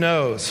pleasures. Who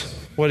knows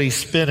what he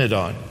spent it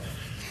on?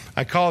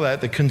 I call that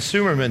the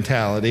consumer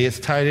mentality. It's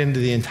tied into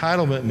the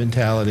entitlement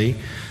mentality,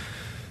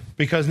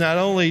 because not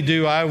only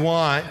do I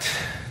want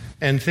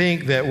and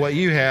think that what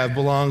you have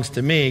belongs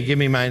to me, give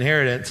me my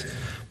inheritance,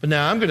 but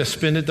now I'm going to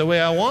spend it the way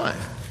I want.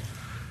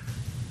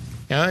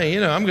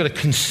 I'm going to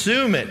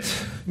consume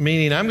it,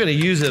 meaning I'm going to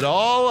use it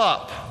all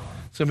up.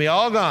 It's going to be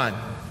all gone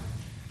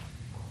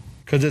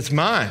because it's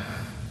mine.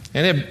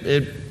 And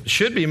it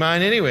should be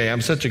mine anyway.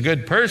 I'm such a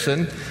good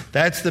person.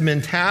 That's the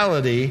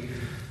mentality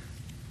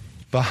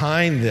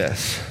behind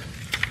this.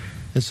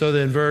 And so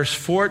then verse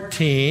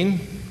 14,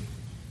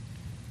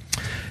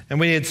 and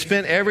when he had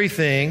spent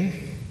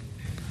everything,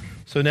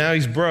 so now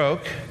he's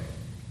broke,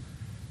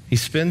 he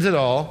spends it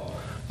all.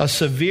 A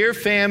severe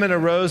famine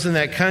arose in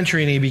that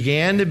country, and he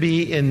began to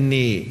be in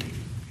need.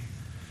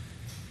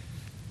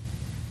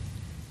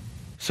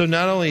 So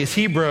not only is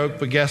he broke,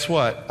 but guess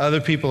what? Other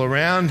people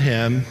around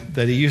him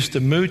that he used to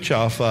mooch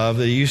off of,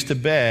 that he used to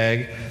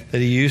beg, that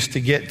he used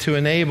to get to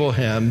enable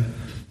him,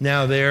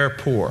 now they're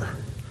poor.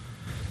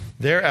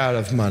 They're out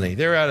of money.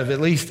 They're out of at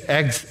least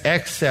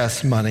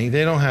excess money.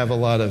 They don't have a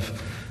lot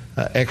of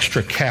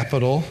extra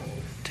capital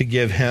to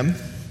give him.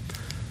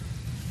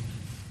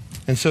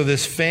 And so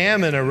this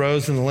famine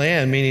arose in the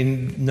land,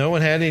 meaning no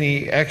one had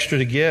any extra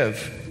to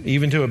give,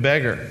 even to a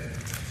beggar.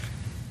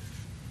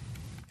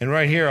 And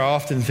right here, I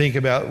often think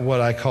about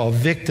what I call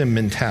victim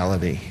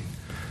mentality.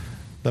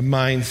 The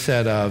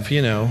mindset of,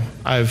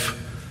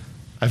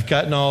 I've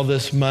gotten all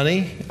this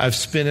money, I've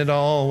spent it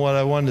all on what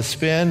I wanted to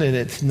spend, and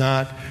it's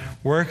not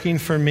working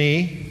for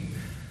me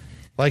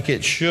like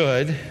it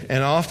should.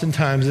 And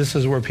oftentimes, this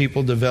is where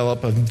people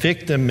develop a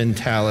victim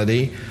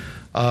mentality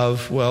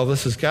of, well,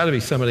 this has got to be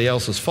somebody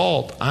else's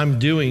fault. I'm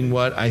doing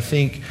what I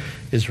think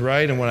is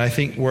right and what I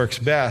think works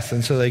best.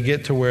 And so they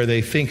get to where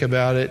they think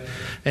about it.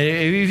 And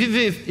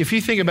if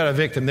you think about a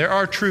victim, there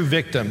are true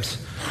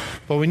victims.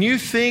 But when you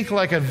think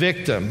like a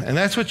victim, and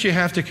that's what you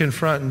have to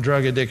confront in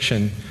drug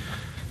addiction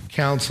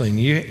counseling,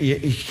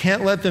 you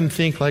can't let them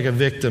think like a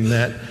victim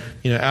that,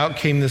 out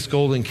came this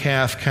golden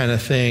calf kind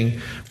of thing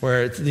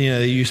where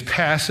they use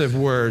passive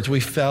words. We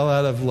fell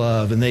out of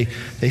love, and they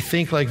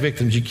think like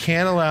victims. You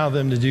can't allow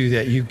them to do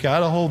that. You've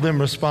got to hold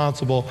them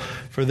responsible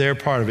for their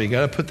part of it. You've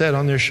got to put that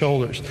on their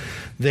shoulders.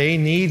 They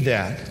need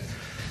that.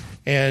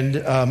 And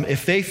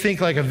if they think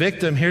like a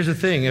victim, here's the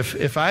thing.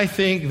 If I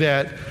think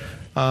that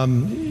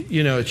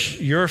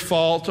it's your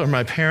fault or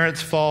my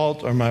parents'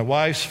 fault or my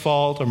wife's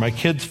fault or my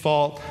kid's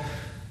fault,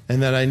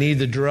 and that I need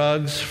the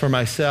drugs for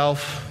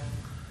myself,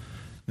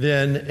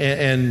 then,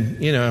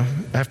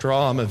 after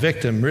all, I'm a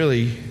victim,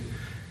 really,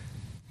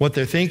 what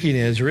they're thinking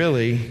is,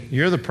 really,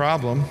 you're the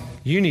problem.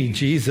 You need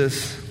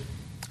Jesus.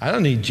 I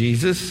don't need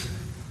Jesus.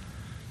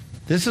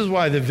 This is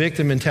why the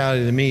victim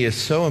mentality to me is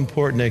so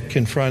important to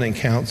confront in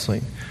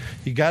counseling.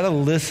 You got to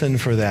listen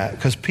for that,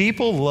 because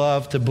people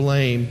love to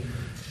blame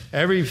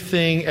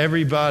everything,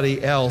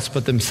 everybody else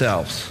but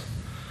themselves.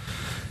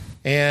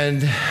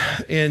 And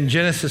in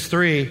Genesis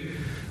 3,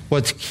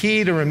 what's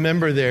key to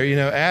remember there,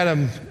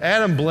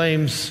 Adam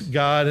blames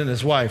God and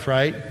his wife,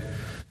 right?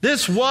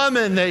 This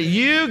woman that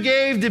you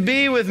gave to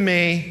be with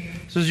me,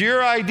 this was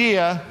your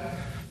idea,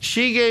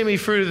 she gave me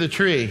fruit of the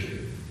tree.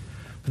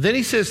 But then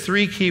he says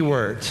 3 key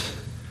words.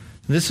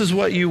 This is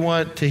what you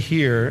want to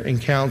hear in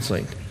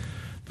counseling.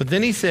 But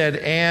then he said,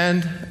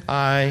 and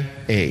I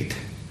ate.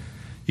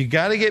 You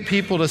got to get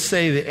people to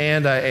say the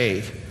and I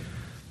ate.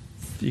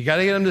 You got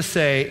to get them to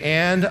say,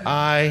 and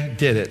I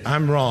did it.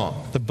 I'm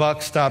wrong. The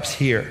buck stops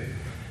here.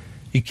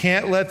 You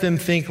can't let them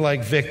think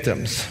like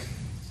victims.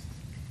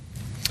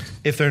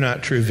 If they're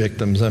not true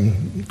victims.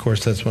 Of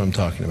course, that's what I'm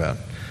talking about.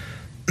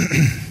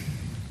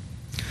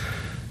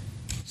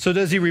 So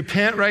does he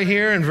repent right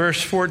here in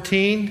verse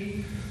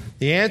 14?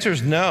 The answer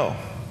is no.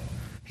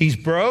 He's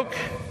broke.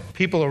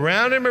 People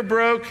around him are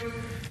broke.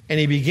 And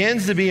he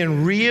begins to be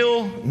in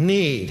real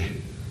need.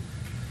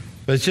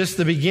 But it's just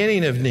the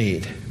beginning of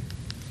need.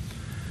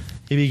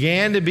 He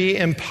began to be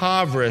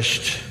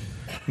impoverished,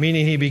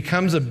 meaning he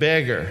becomes a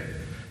beggar.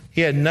 He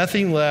had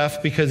nothing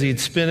left because he'd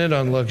spent it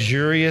on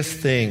luxurious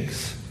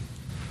things.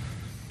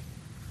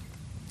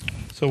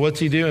 So what's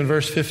he do in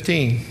verse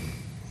 15?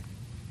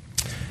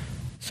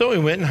 So he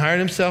went and hired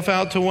himself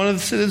out to one of the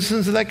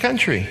citizens of that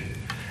country.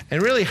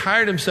 And really,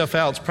 hired himself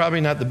out is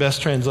probably not the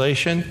best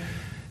translation.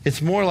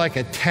 It's more like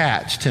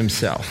attached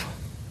himself.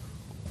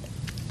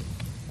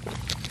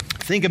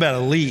 Think about a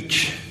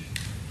leech.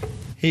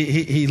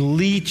 He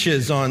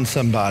leeches on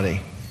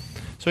somebody.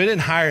 So he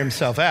didn't hire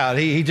himself out.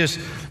 He just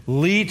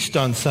leeched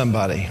on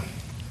somebody.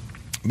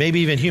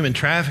 Maybe even human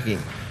trafficking.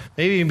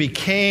 Maybe even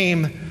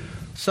became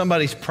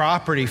somebody's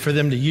property for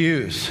them to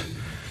use,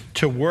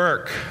 to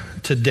work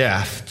to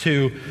death,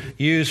 to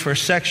use for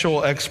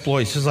sexual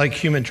exploits. It's like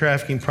human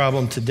trafficking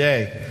problem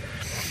today.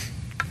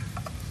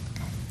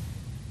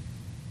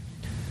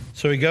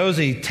 So he goes,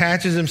 he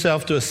attaches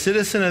himself to a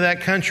citizen of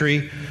that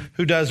country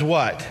who does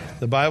what?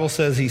 The Bible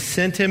says he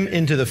sent him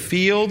into the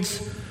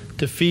fields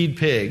to feed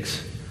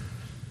pigs.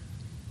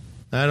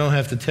 Now, I don't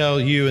have to tell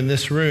you in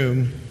this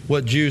room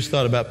what Jews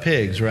thought about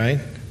pigs, right?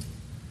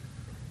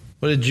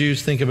 What did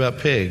Jews think about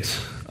pigs?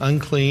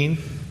 Unclean,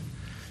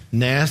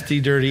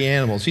 nasty, dirty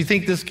animals. You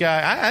think this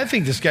guy, I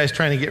think this guy's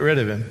trying to get rid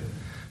of him.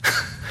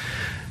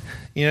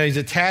 He's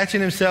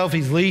attaching himself,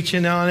 he's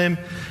leeching on him,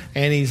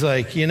 and he's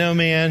like,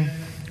 man,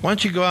 why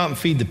don't you go out and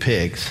feed the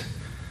pigs?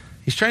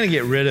 He's trying to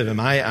get rid of him,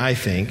 I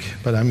think.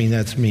 But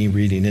that's me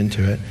reading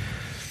into it.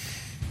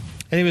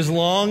 And he was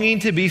longing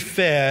to be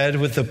fed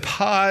with the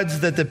pods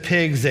that the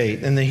pigs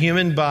ate, and the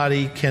human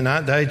body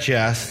cannot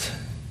digest.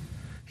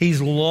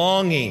 He's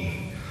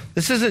longing.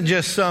 This isn't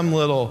just some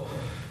little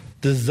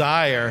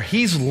desire.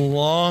 He's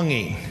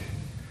longing.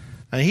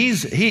 And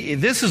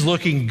this is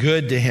looking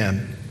good to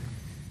him.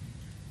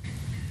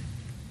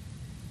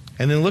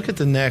 And then look at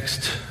the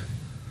next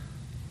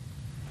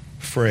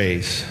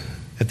phrase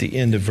at the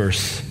end of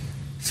verse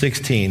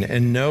 16.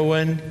 And no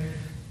one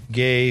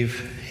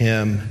gave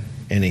him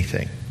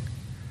anything.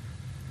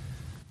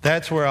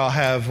 That's where I'll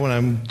have, when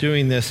I'm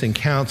doing this in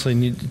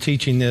counseling,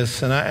 teaching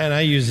this, and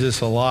I use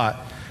this a lot,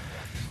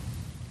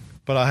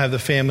 but I'll have the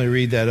family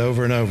read that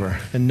over and over.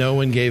 And no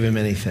one gave him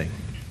anything.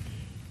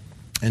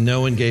 And no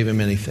one gave him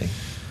anything.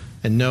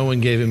 And no one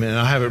gave him anything.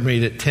 I'll have them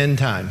read it 10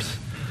 times.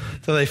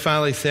 So they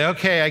finally say,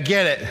 okay, I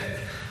get it.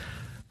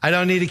 I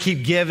don't need to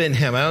keep giving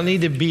him. I don't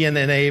need to be an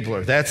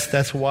enabler.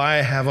 That's why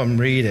I have them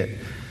read it.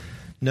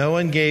 No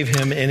one gave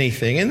him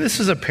anything. And this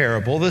is a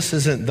parable. This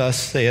isn't thus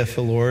saith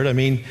the Lord.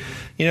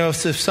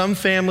 If some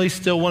families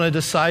still want to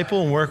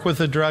disciple and work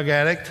with a drug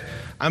addict,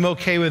 I'm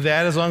okay with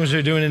that as long as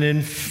they're doing it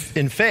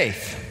in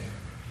faith.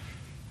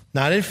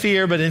 Not in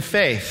fear, but in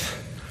faith.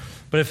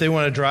 But if they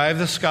want to drive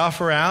the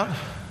scoffer out,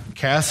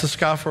 cast the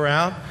scoffer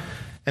out,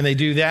 and they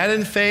do that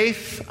in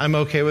faith, I'm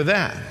okay with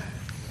that.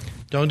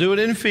 Don't do it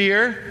in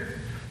fear,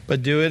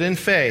 but do it in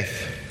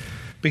faith.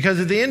 Because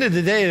at the end of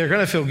the day, they're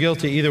going to feel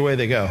guilty either way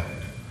they go.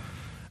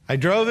 I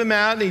drove him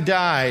out and he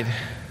died.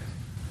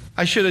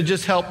 I should have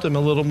just helped him a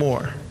little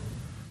more.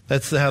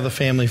 That's how the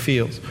family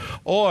feels.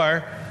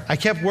 Or I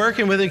kept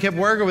working with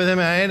him,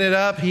 and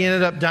he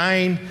ended up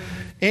dying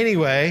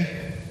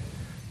anyway.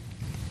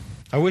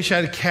 I wish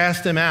I'd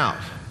cast him out.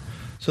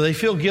 So they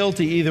feel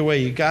guilty either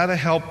way. You got to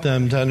help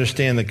them to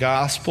understand the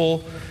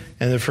gospel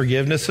and the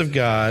forgiveness of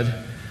God.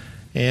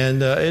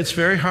 And it's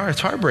very hard.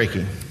 It's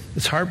heartbreaking.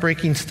 It's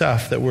heartbreaking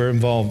stuff that we're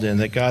involved in,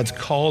 that God's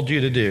called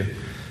you to do.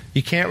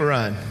 You can't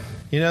run.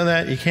 You know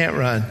that? You can't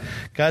run.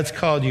 God's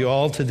called you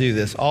all to do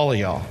this, all of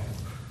y'all.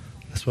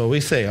 That's what we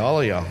say, all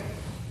of y'all.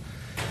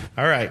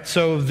 All right,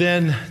 so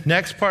then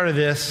next part of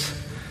this,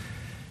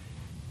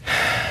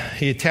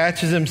 he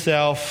attaches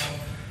himself.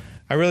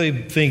 I really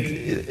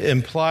think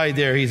implied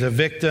there he's a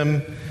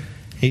victim.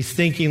 He's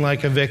thinking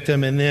like a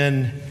victim. And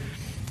then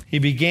he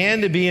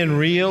began to be in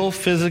real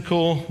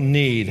physical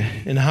need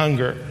and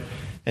hunger.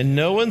 And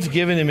no one's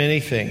given him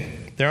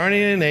anything. There aren't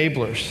any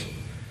enablers.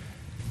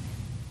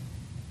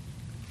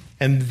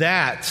 And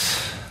that's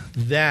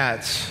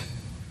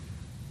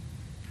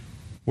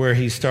where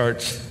he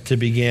starts to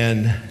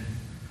begin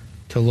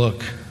to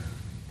look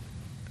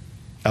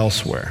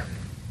elsewhere.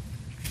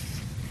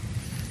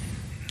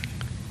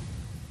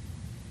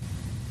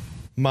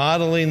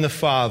 Modeling the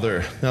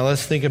Father. Now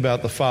let's think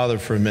about the Father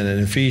for a minute.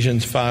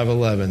 Ephesians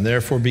 5:11.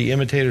 Therefore be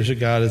imitators of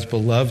God as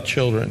beloved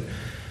children.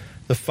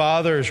 The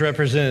Father is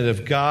representative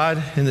of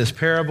God in this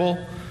parable.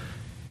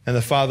 And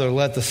the Father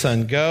let the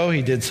Son go.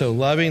 He did so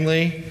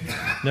lovingly.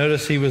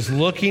 Notice he was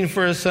looking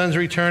for his Son's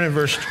return in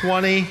verse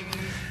 20.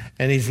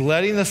 And he's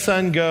letting the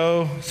Son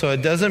go. So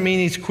it doesn't mean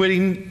he's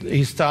quitting,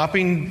 he's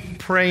stopping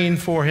praying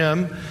for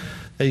him,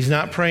 that he's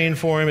not praying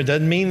for him. It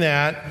doesn't mean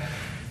that.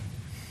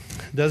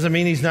 It doesn't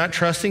mean he's not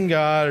trusting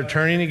God or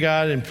turning to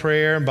God in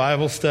prayer and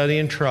Bible study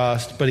and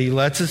trust, but he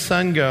lets his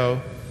Son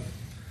go.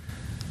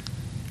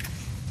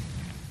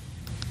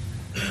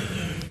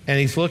 And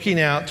he's looking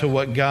out to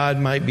what God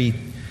might be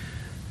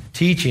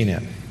teaching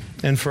him.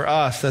 And for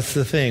us, that's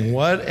the thing.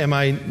 What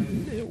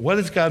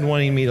is God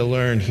wanting me to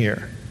learn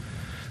here?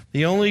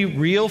 The only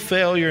real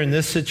failure in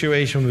this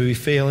situation would be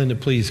failing to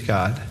please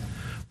God.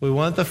 We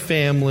want the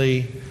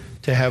family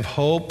to have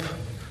hope,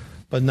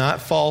 but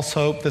not false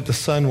hope that the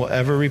son will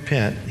ever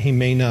repent. He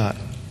may not.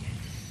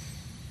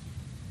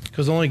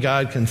 Because only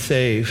God can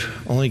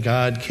save. Only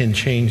God can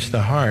change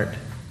the heart.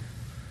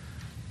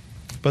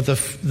 But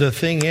the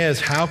thing is,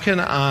 how can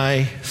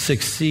I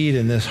succeed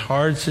in this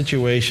hard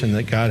situation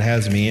that God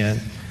has me in?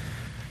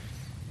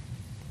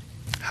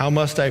 How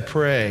must I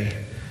pray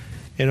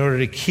in order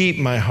to keep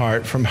my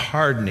heart from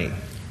hardening?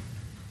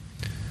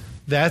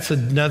 That's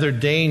another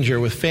danger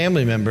with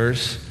family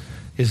members,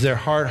 is their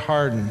heart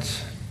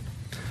hardens.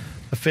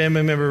 A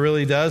family member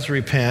really does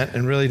repent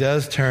and really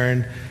does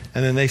turn,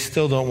 and then they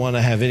still don't want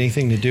to have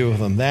anything to do with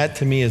them. That,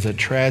 to me, is a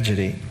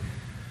tragedy.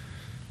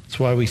 That's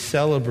why we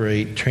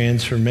celebrate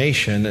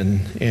transformation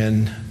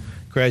and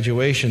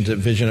graduations at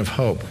Vision of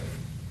Hope.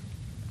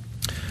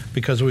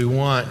 Because we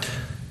want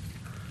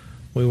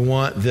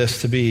this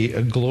to be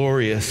a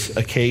glorious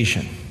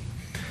occasion.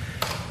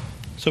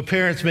 So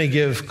parents may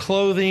give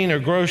clothing or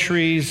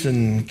groceries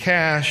and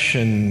cash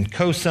and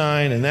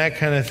cosign and that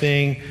kind of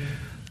thing,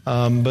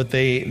 but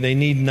they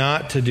need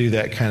not to do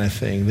that kind of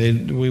thing.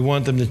 We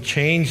want them to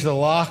change the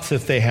locks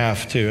if they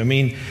have to. I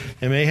mean,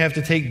 they may have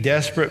to take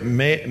desperate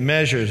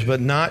measures, but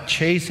not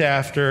chase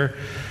after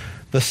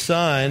the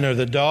son or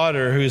the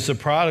daughter who's the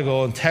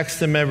prodigal and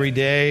text them every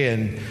day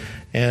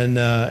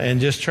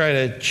and just try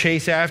to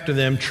chase after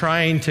them,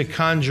 trying to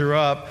conjure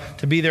up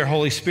to be their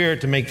Holy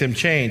Spirit to make them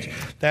change.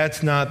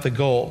 That's not the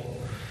goal.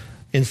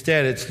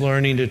 Instead, it's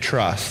learning to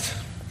trust.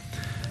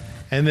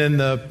 And then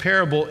the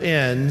parable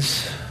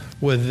ends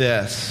with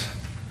this.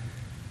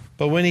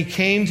 But when he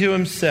came to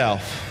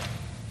himself,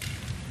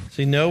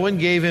 see, no one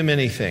gave him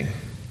anything.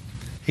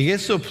 He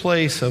gets to a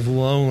place of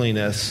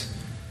loneliness,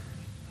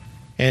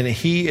 and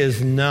he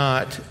is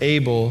not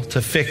able to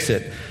fix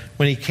it.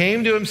 When he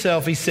came to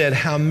himself, he said,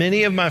 how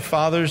many of my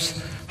father's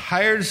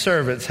hired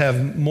servants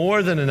have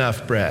more than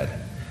enough bread?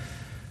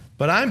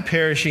 But I'm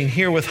perishing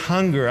here with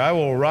hunger. I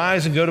will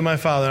rise and go to my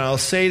father, and I'll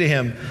say to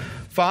him,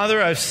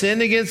 Father, I've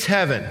sinned against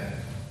heaven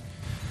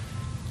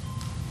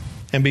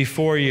and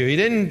before you. He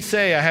didn't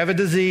say, I have a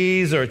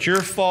disease, or it's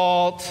your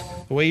fault,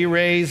 the way you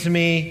raised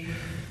me.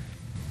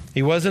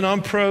 He wasn't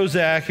on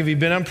Prozac. If he'd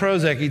been on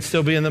Prozac, he'd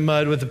still be in the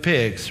mud with the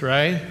pigs,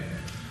 right?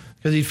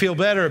 Because he'd feel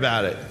better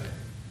about it.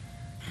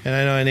 And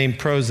I know I named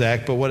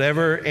Prozac, but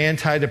whatever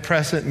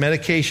antidepressant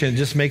medication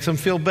just makes them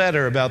feel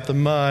better about the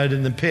mud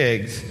and the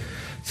pigs.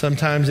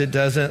 Sometimes it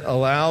doesn't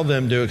allow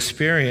them to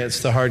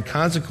experience the hard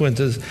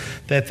consequences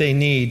that they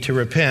need to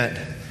repent.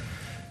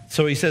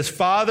 So he says,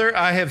 Father,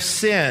 I have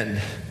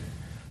sinned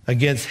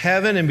against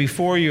heaven and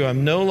before you.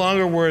 I'm no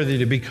longer worthy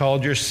to be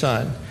called your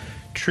son.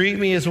 Treat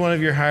me as one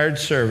of your hired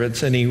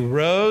servants. And he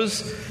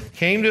rose,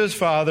 came to his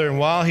father, and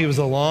while he was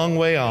a long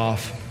way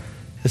off,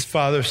 his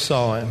father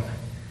saw him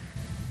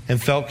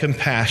and felt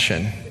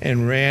compassion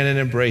and ran and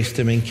embraced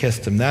him and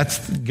kissed him.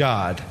 That's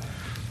God.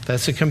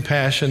 That's the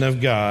compassion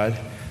of God.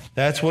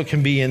 That's what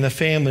can be in the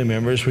family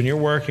members when you're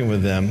working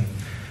with them.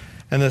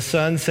 And the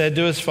son said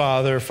to his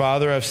father,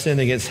 Father, I've sinned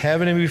against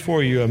heaven and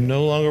before you. I'm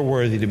no longer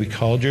worthy to be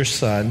called your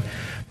son.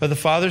 But the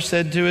father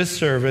said to his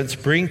servants,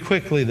 bring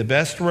quickly the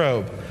best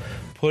robe,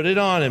 put it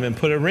on him, and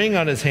put a ring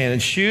on his hand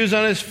and shoes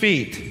on his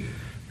feet,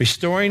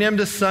 restoring him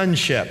to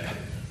sonship.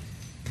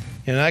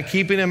 You're not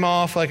keeping him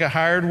off like a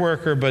hired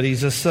worker, but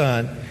he's a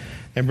son.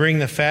 And bring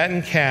the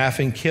fattened calf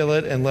and kill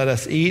it, and let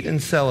us eat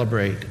and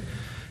celebrate.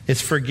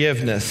 It's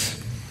forgiveness.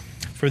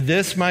 For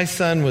this my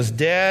son was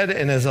dead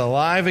and is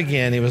alive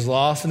again. He was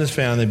lost and is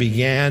found. They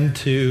began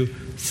to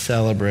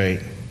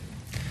celebrate.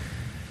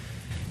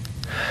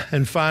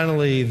 And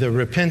finally, the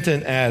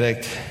repentant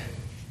addict.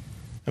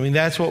 I mean,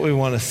 that's what we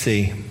want to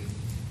see.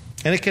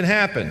 And it can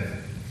happen.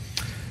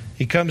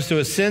 He comes to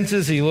his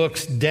senses. He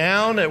looks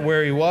down at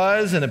where he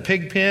was in a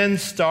pig pen,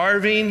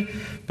 starving,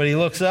 but he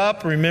looks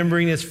up,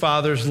 remembering his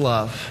father's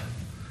love.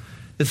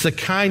 It's the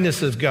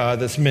kindness of God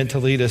that's meant to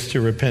lead us to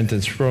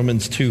repentance,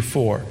 Romans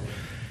 2:4.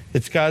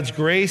 It's God's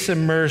grace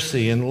and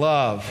mercy and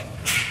love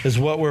is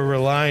what we're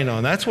relying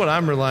on. That's what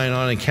I'm relying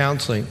on in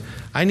counseling.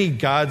 I need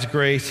God's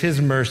grace,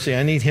 His mercy.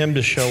 I need Him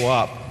to show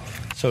up,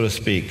 so to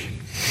speak.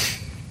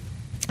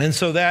 And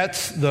so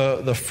that's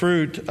the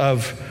fruit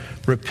of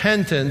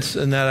repentance,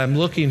 and that I'm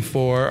looking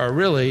for are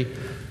really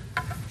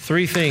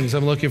three things.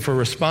 I'm looking for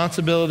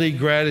responsibility,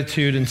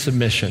 gratitude, and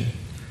submission.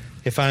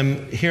 If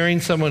I'm hearing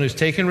someone who's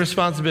taken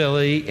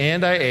responsibility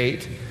and I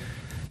ate,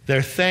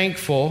 they're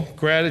thankful,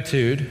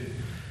 gratitude,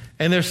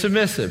 and they're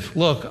submissive.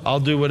 Look, I'll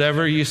do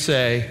whatever you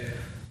say.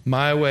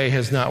 My way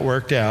has not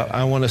worked out.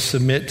 I want to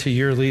submit to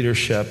your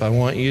leadership. I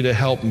want you to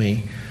help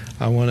me.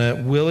 I want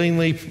to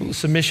willingly,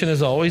 submission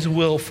is always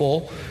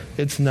willful.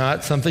 It's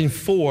not something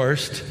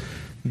forced.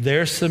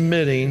 They're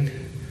submitting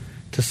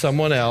to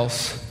someone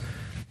else.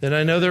 Then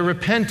I know they're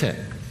repentant.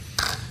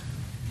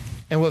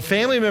 And what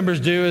family members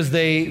do is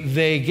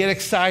they get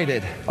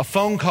excited. A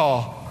phone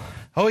call.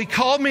 Oh, he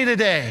called me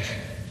today.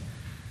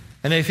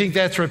 And they think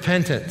that's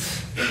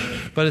repentance.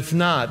 But it's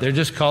not. They're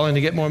just calling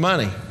to get more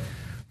money.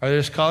 Or they're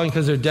just calling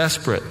because they're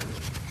desperate.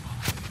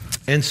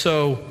 And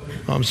so,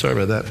 I'm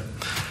sorry about that.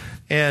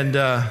 And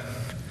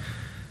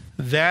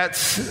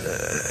that's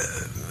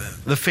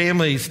the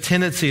family's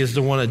tendency is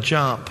to want to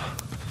jump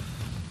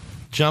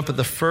at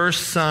the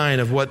first sign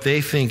of what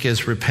they think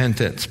is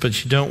repentance,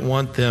 but you don't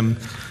want them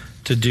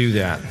to do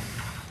that.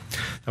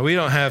 Now, we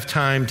don't have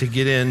time to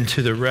get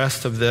into the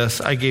rest of this.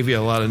 I gave you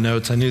a lot of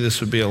notes. I knew this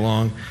would be a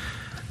long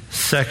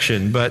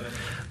section, but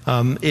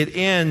it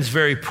ends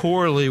very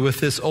poorly with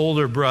this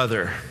older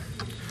brother.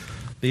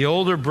 The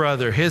older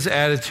brother, his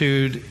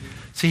attitude,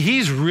 see,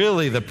 he's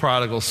really the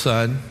prodigal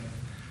son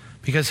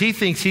because he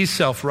thinks he's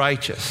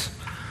self-righteous.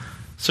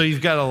 So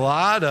you've got a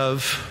lot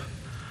of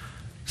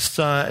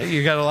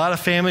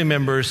family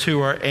members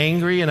who are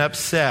angry and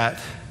upset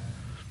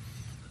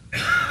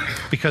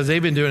because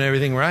they've been doing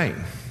everything right.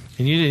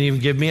 And you didn't even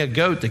give me a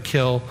goat to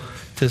kill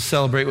to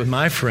celebrate with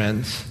my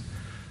friends.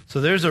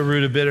 So there's a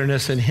root of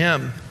bitterness in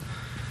him.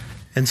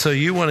 And so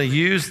you want to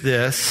use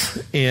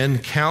this in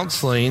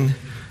counseling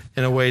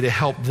in a way to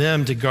help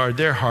them to guard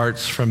their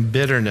hearts from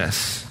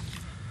bitterness.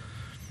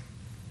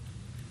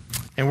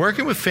 And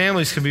working with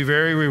families can be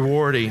very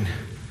rewarding.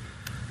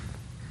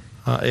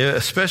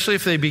 Especially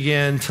if they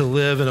begin to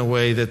live in a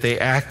way that they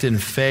act in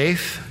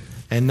faith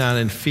and not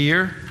in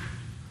fear.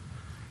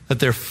 That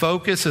their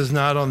focus is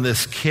not on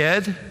this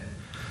kid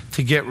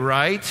to get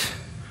right,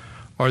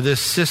 or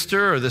this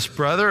sister, or this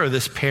brother, or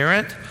this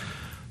parent,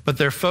 but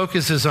their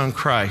focus is on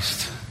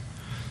Christ.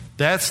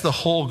 That's the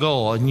whole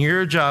goal, and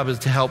your job is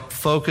to help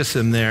focus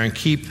them there and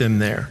keep them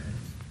there.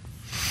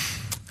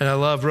 And I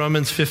love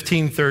Romans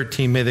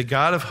 15:13. May the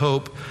God of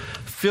hope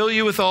fill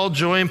you with all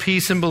joy and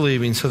peace in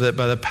believing, so that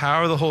by the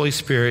power of the Holy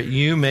Spirit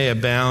you may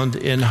abound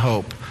in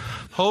hope.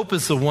 Hope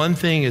is the one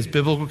thing as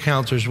biblical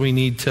counselors we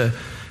need to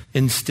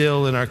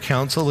instill in our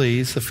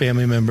counselees, the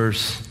family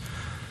members.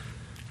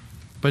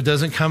 But it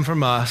doesn't come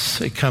from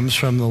us, it comes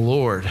from the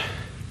Lord.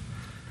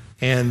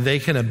 And they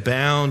can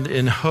abound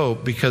in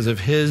hope because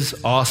of His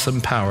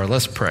awesome power.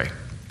 Let's pray.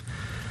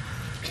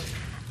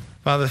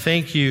 Father,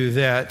 thank you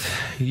that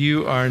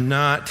you are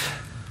not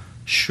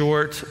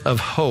short of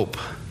hope,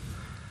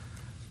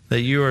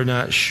 that you are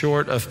not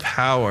short of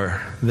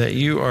power, that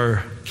you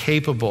are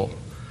capable,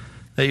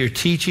 that you're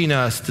teaching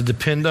us to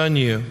depend on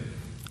you,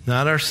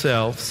 not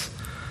ourselves.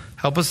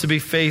 Help us to be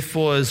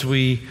faithful as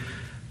we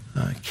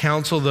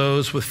counsel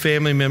those with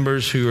family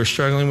members who are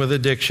struggling with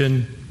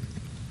addiction.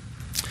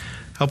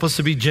 Help us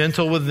to be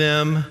gentle with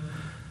them,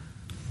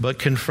 but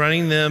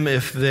confronting them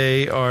if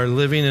they are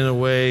living in a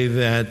way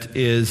that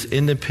is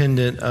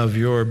independent of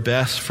your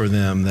best for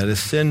them, that is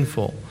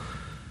sinful.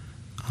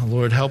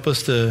 Lord, help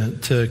us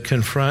to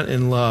confront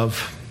in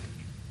love.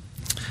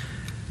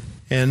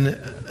 And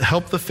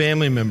help the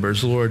family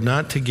members, Lord,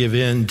 not to give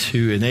in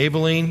to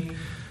enabling,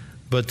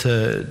 but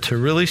to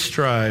really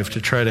strive to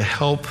try to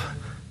help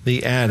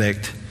the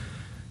addict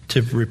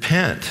to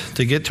repent,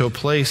 to get to a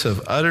place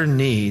of utter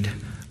need,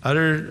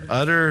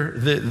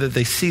 that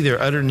they see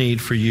their utter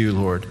need for you,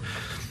 Lord.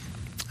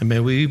 And may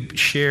we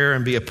share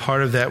and be a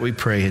part of that, we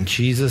pray. In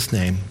Jesus'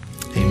 name,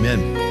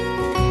 amen.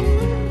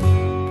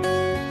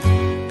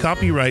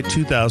 Copyright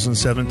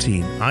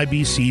 2017,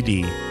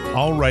 IBCD,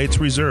 all rights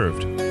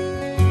reserved.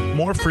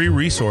 More free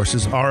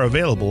resources are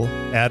available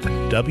at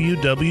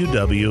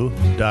www.ibcd.org.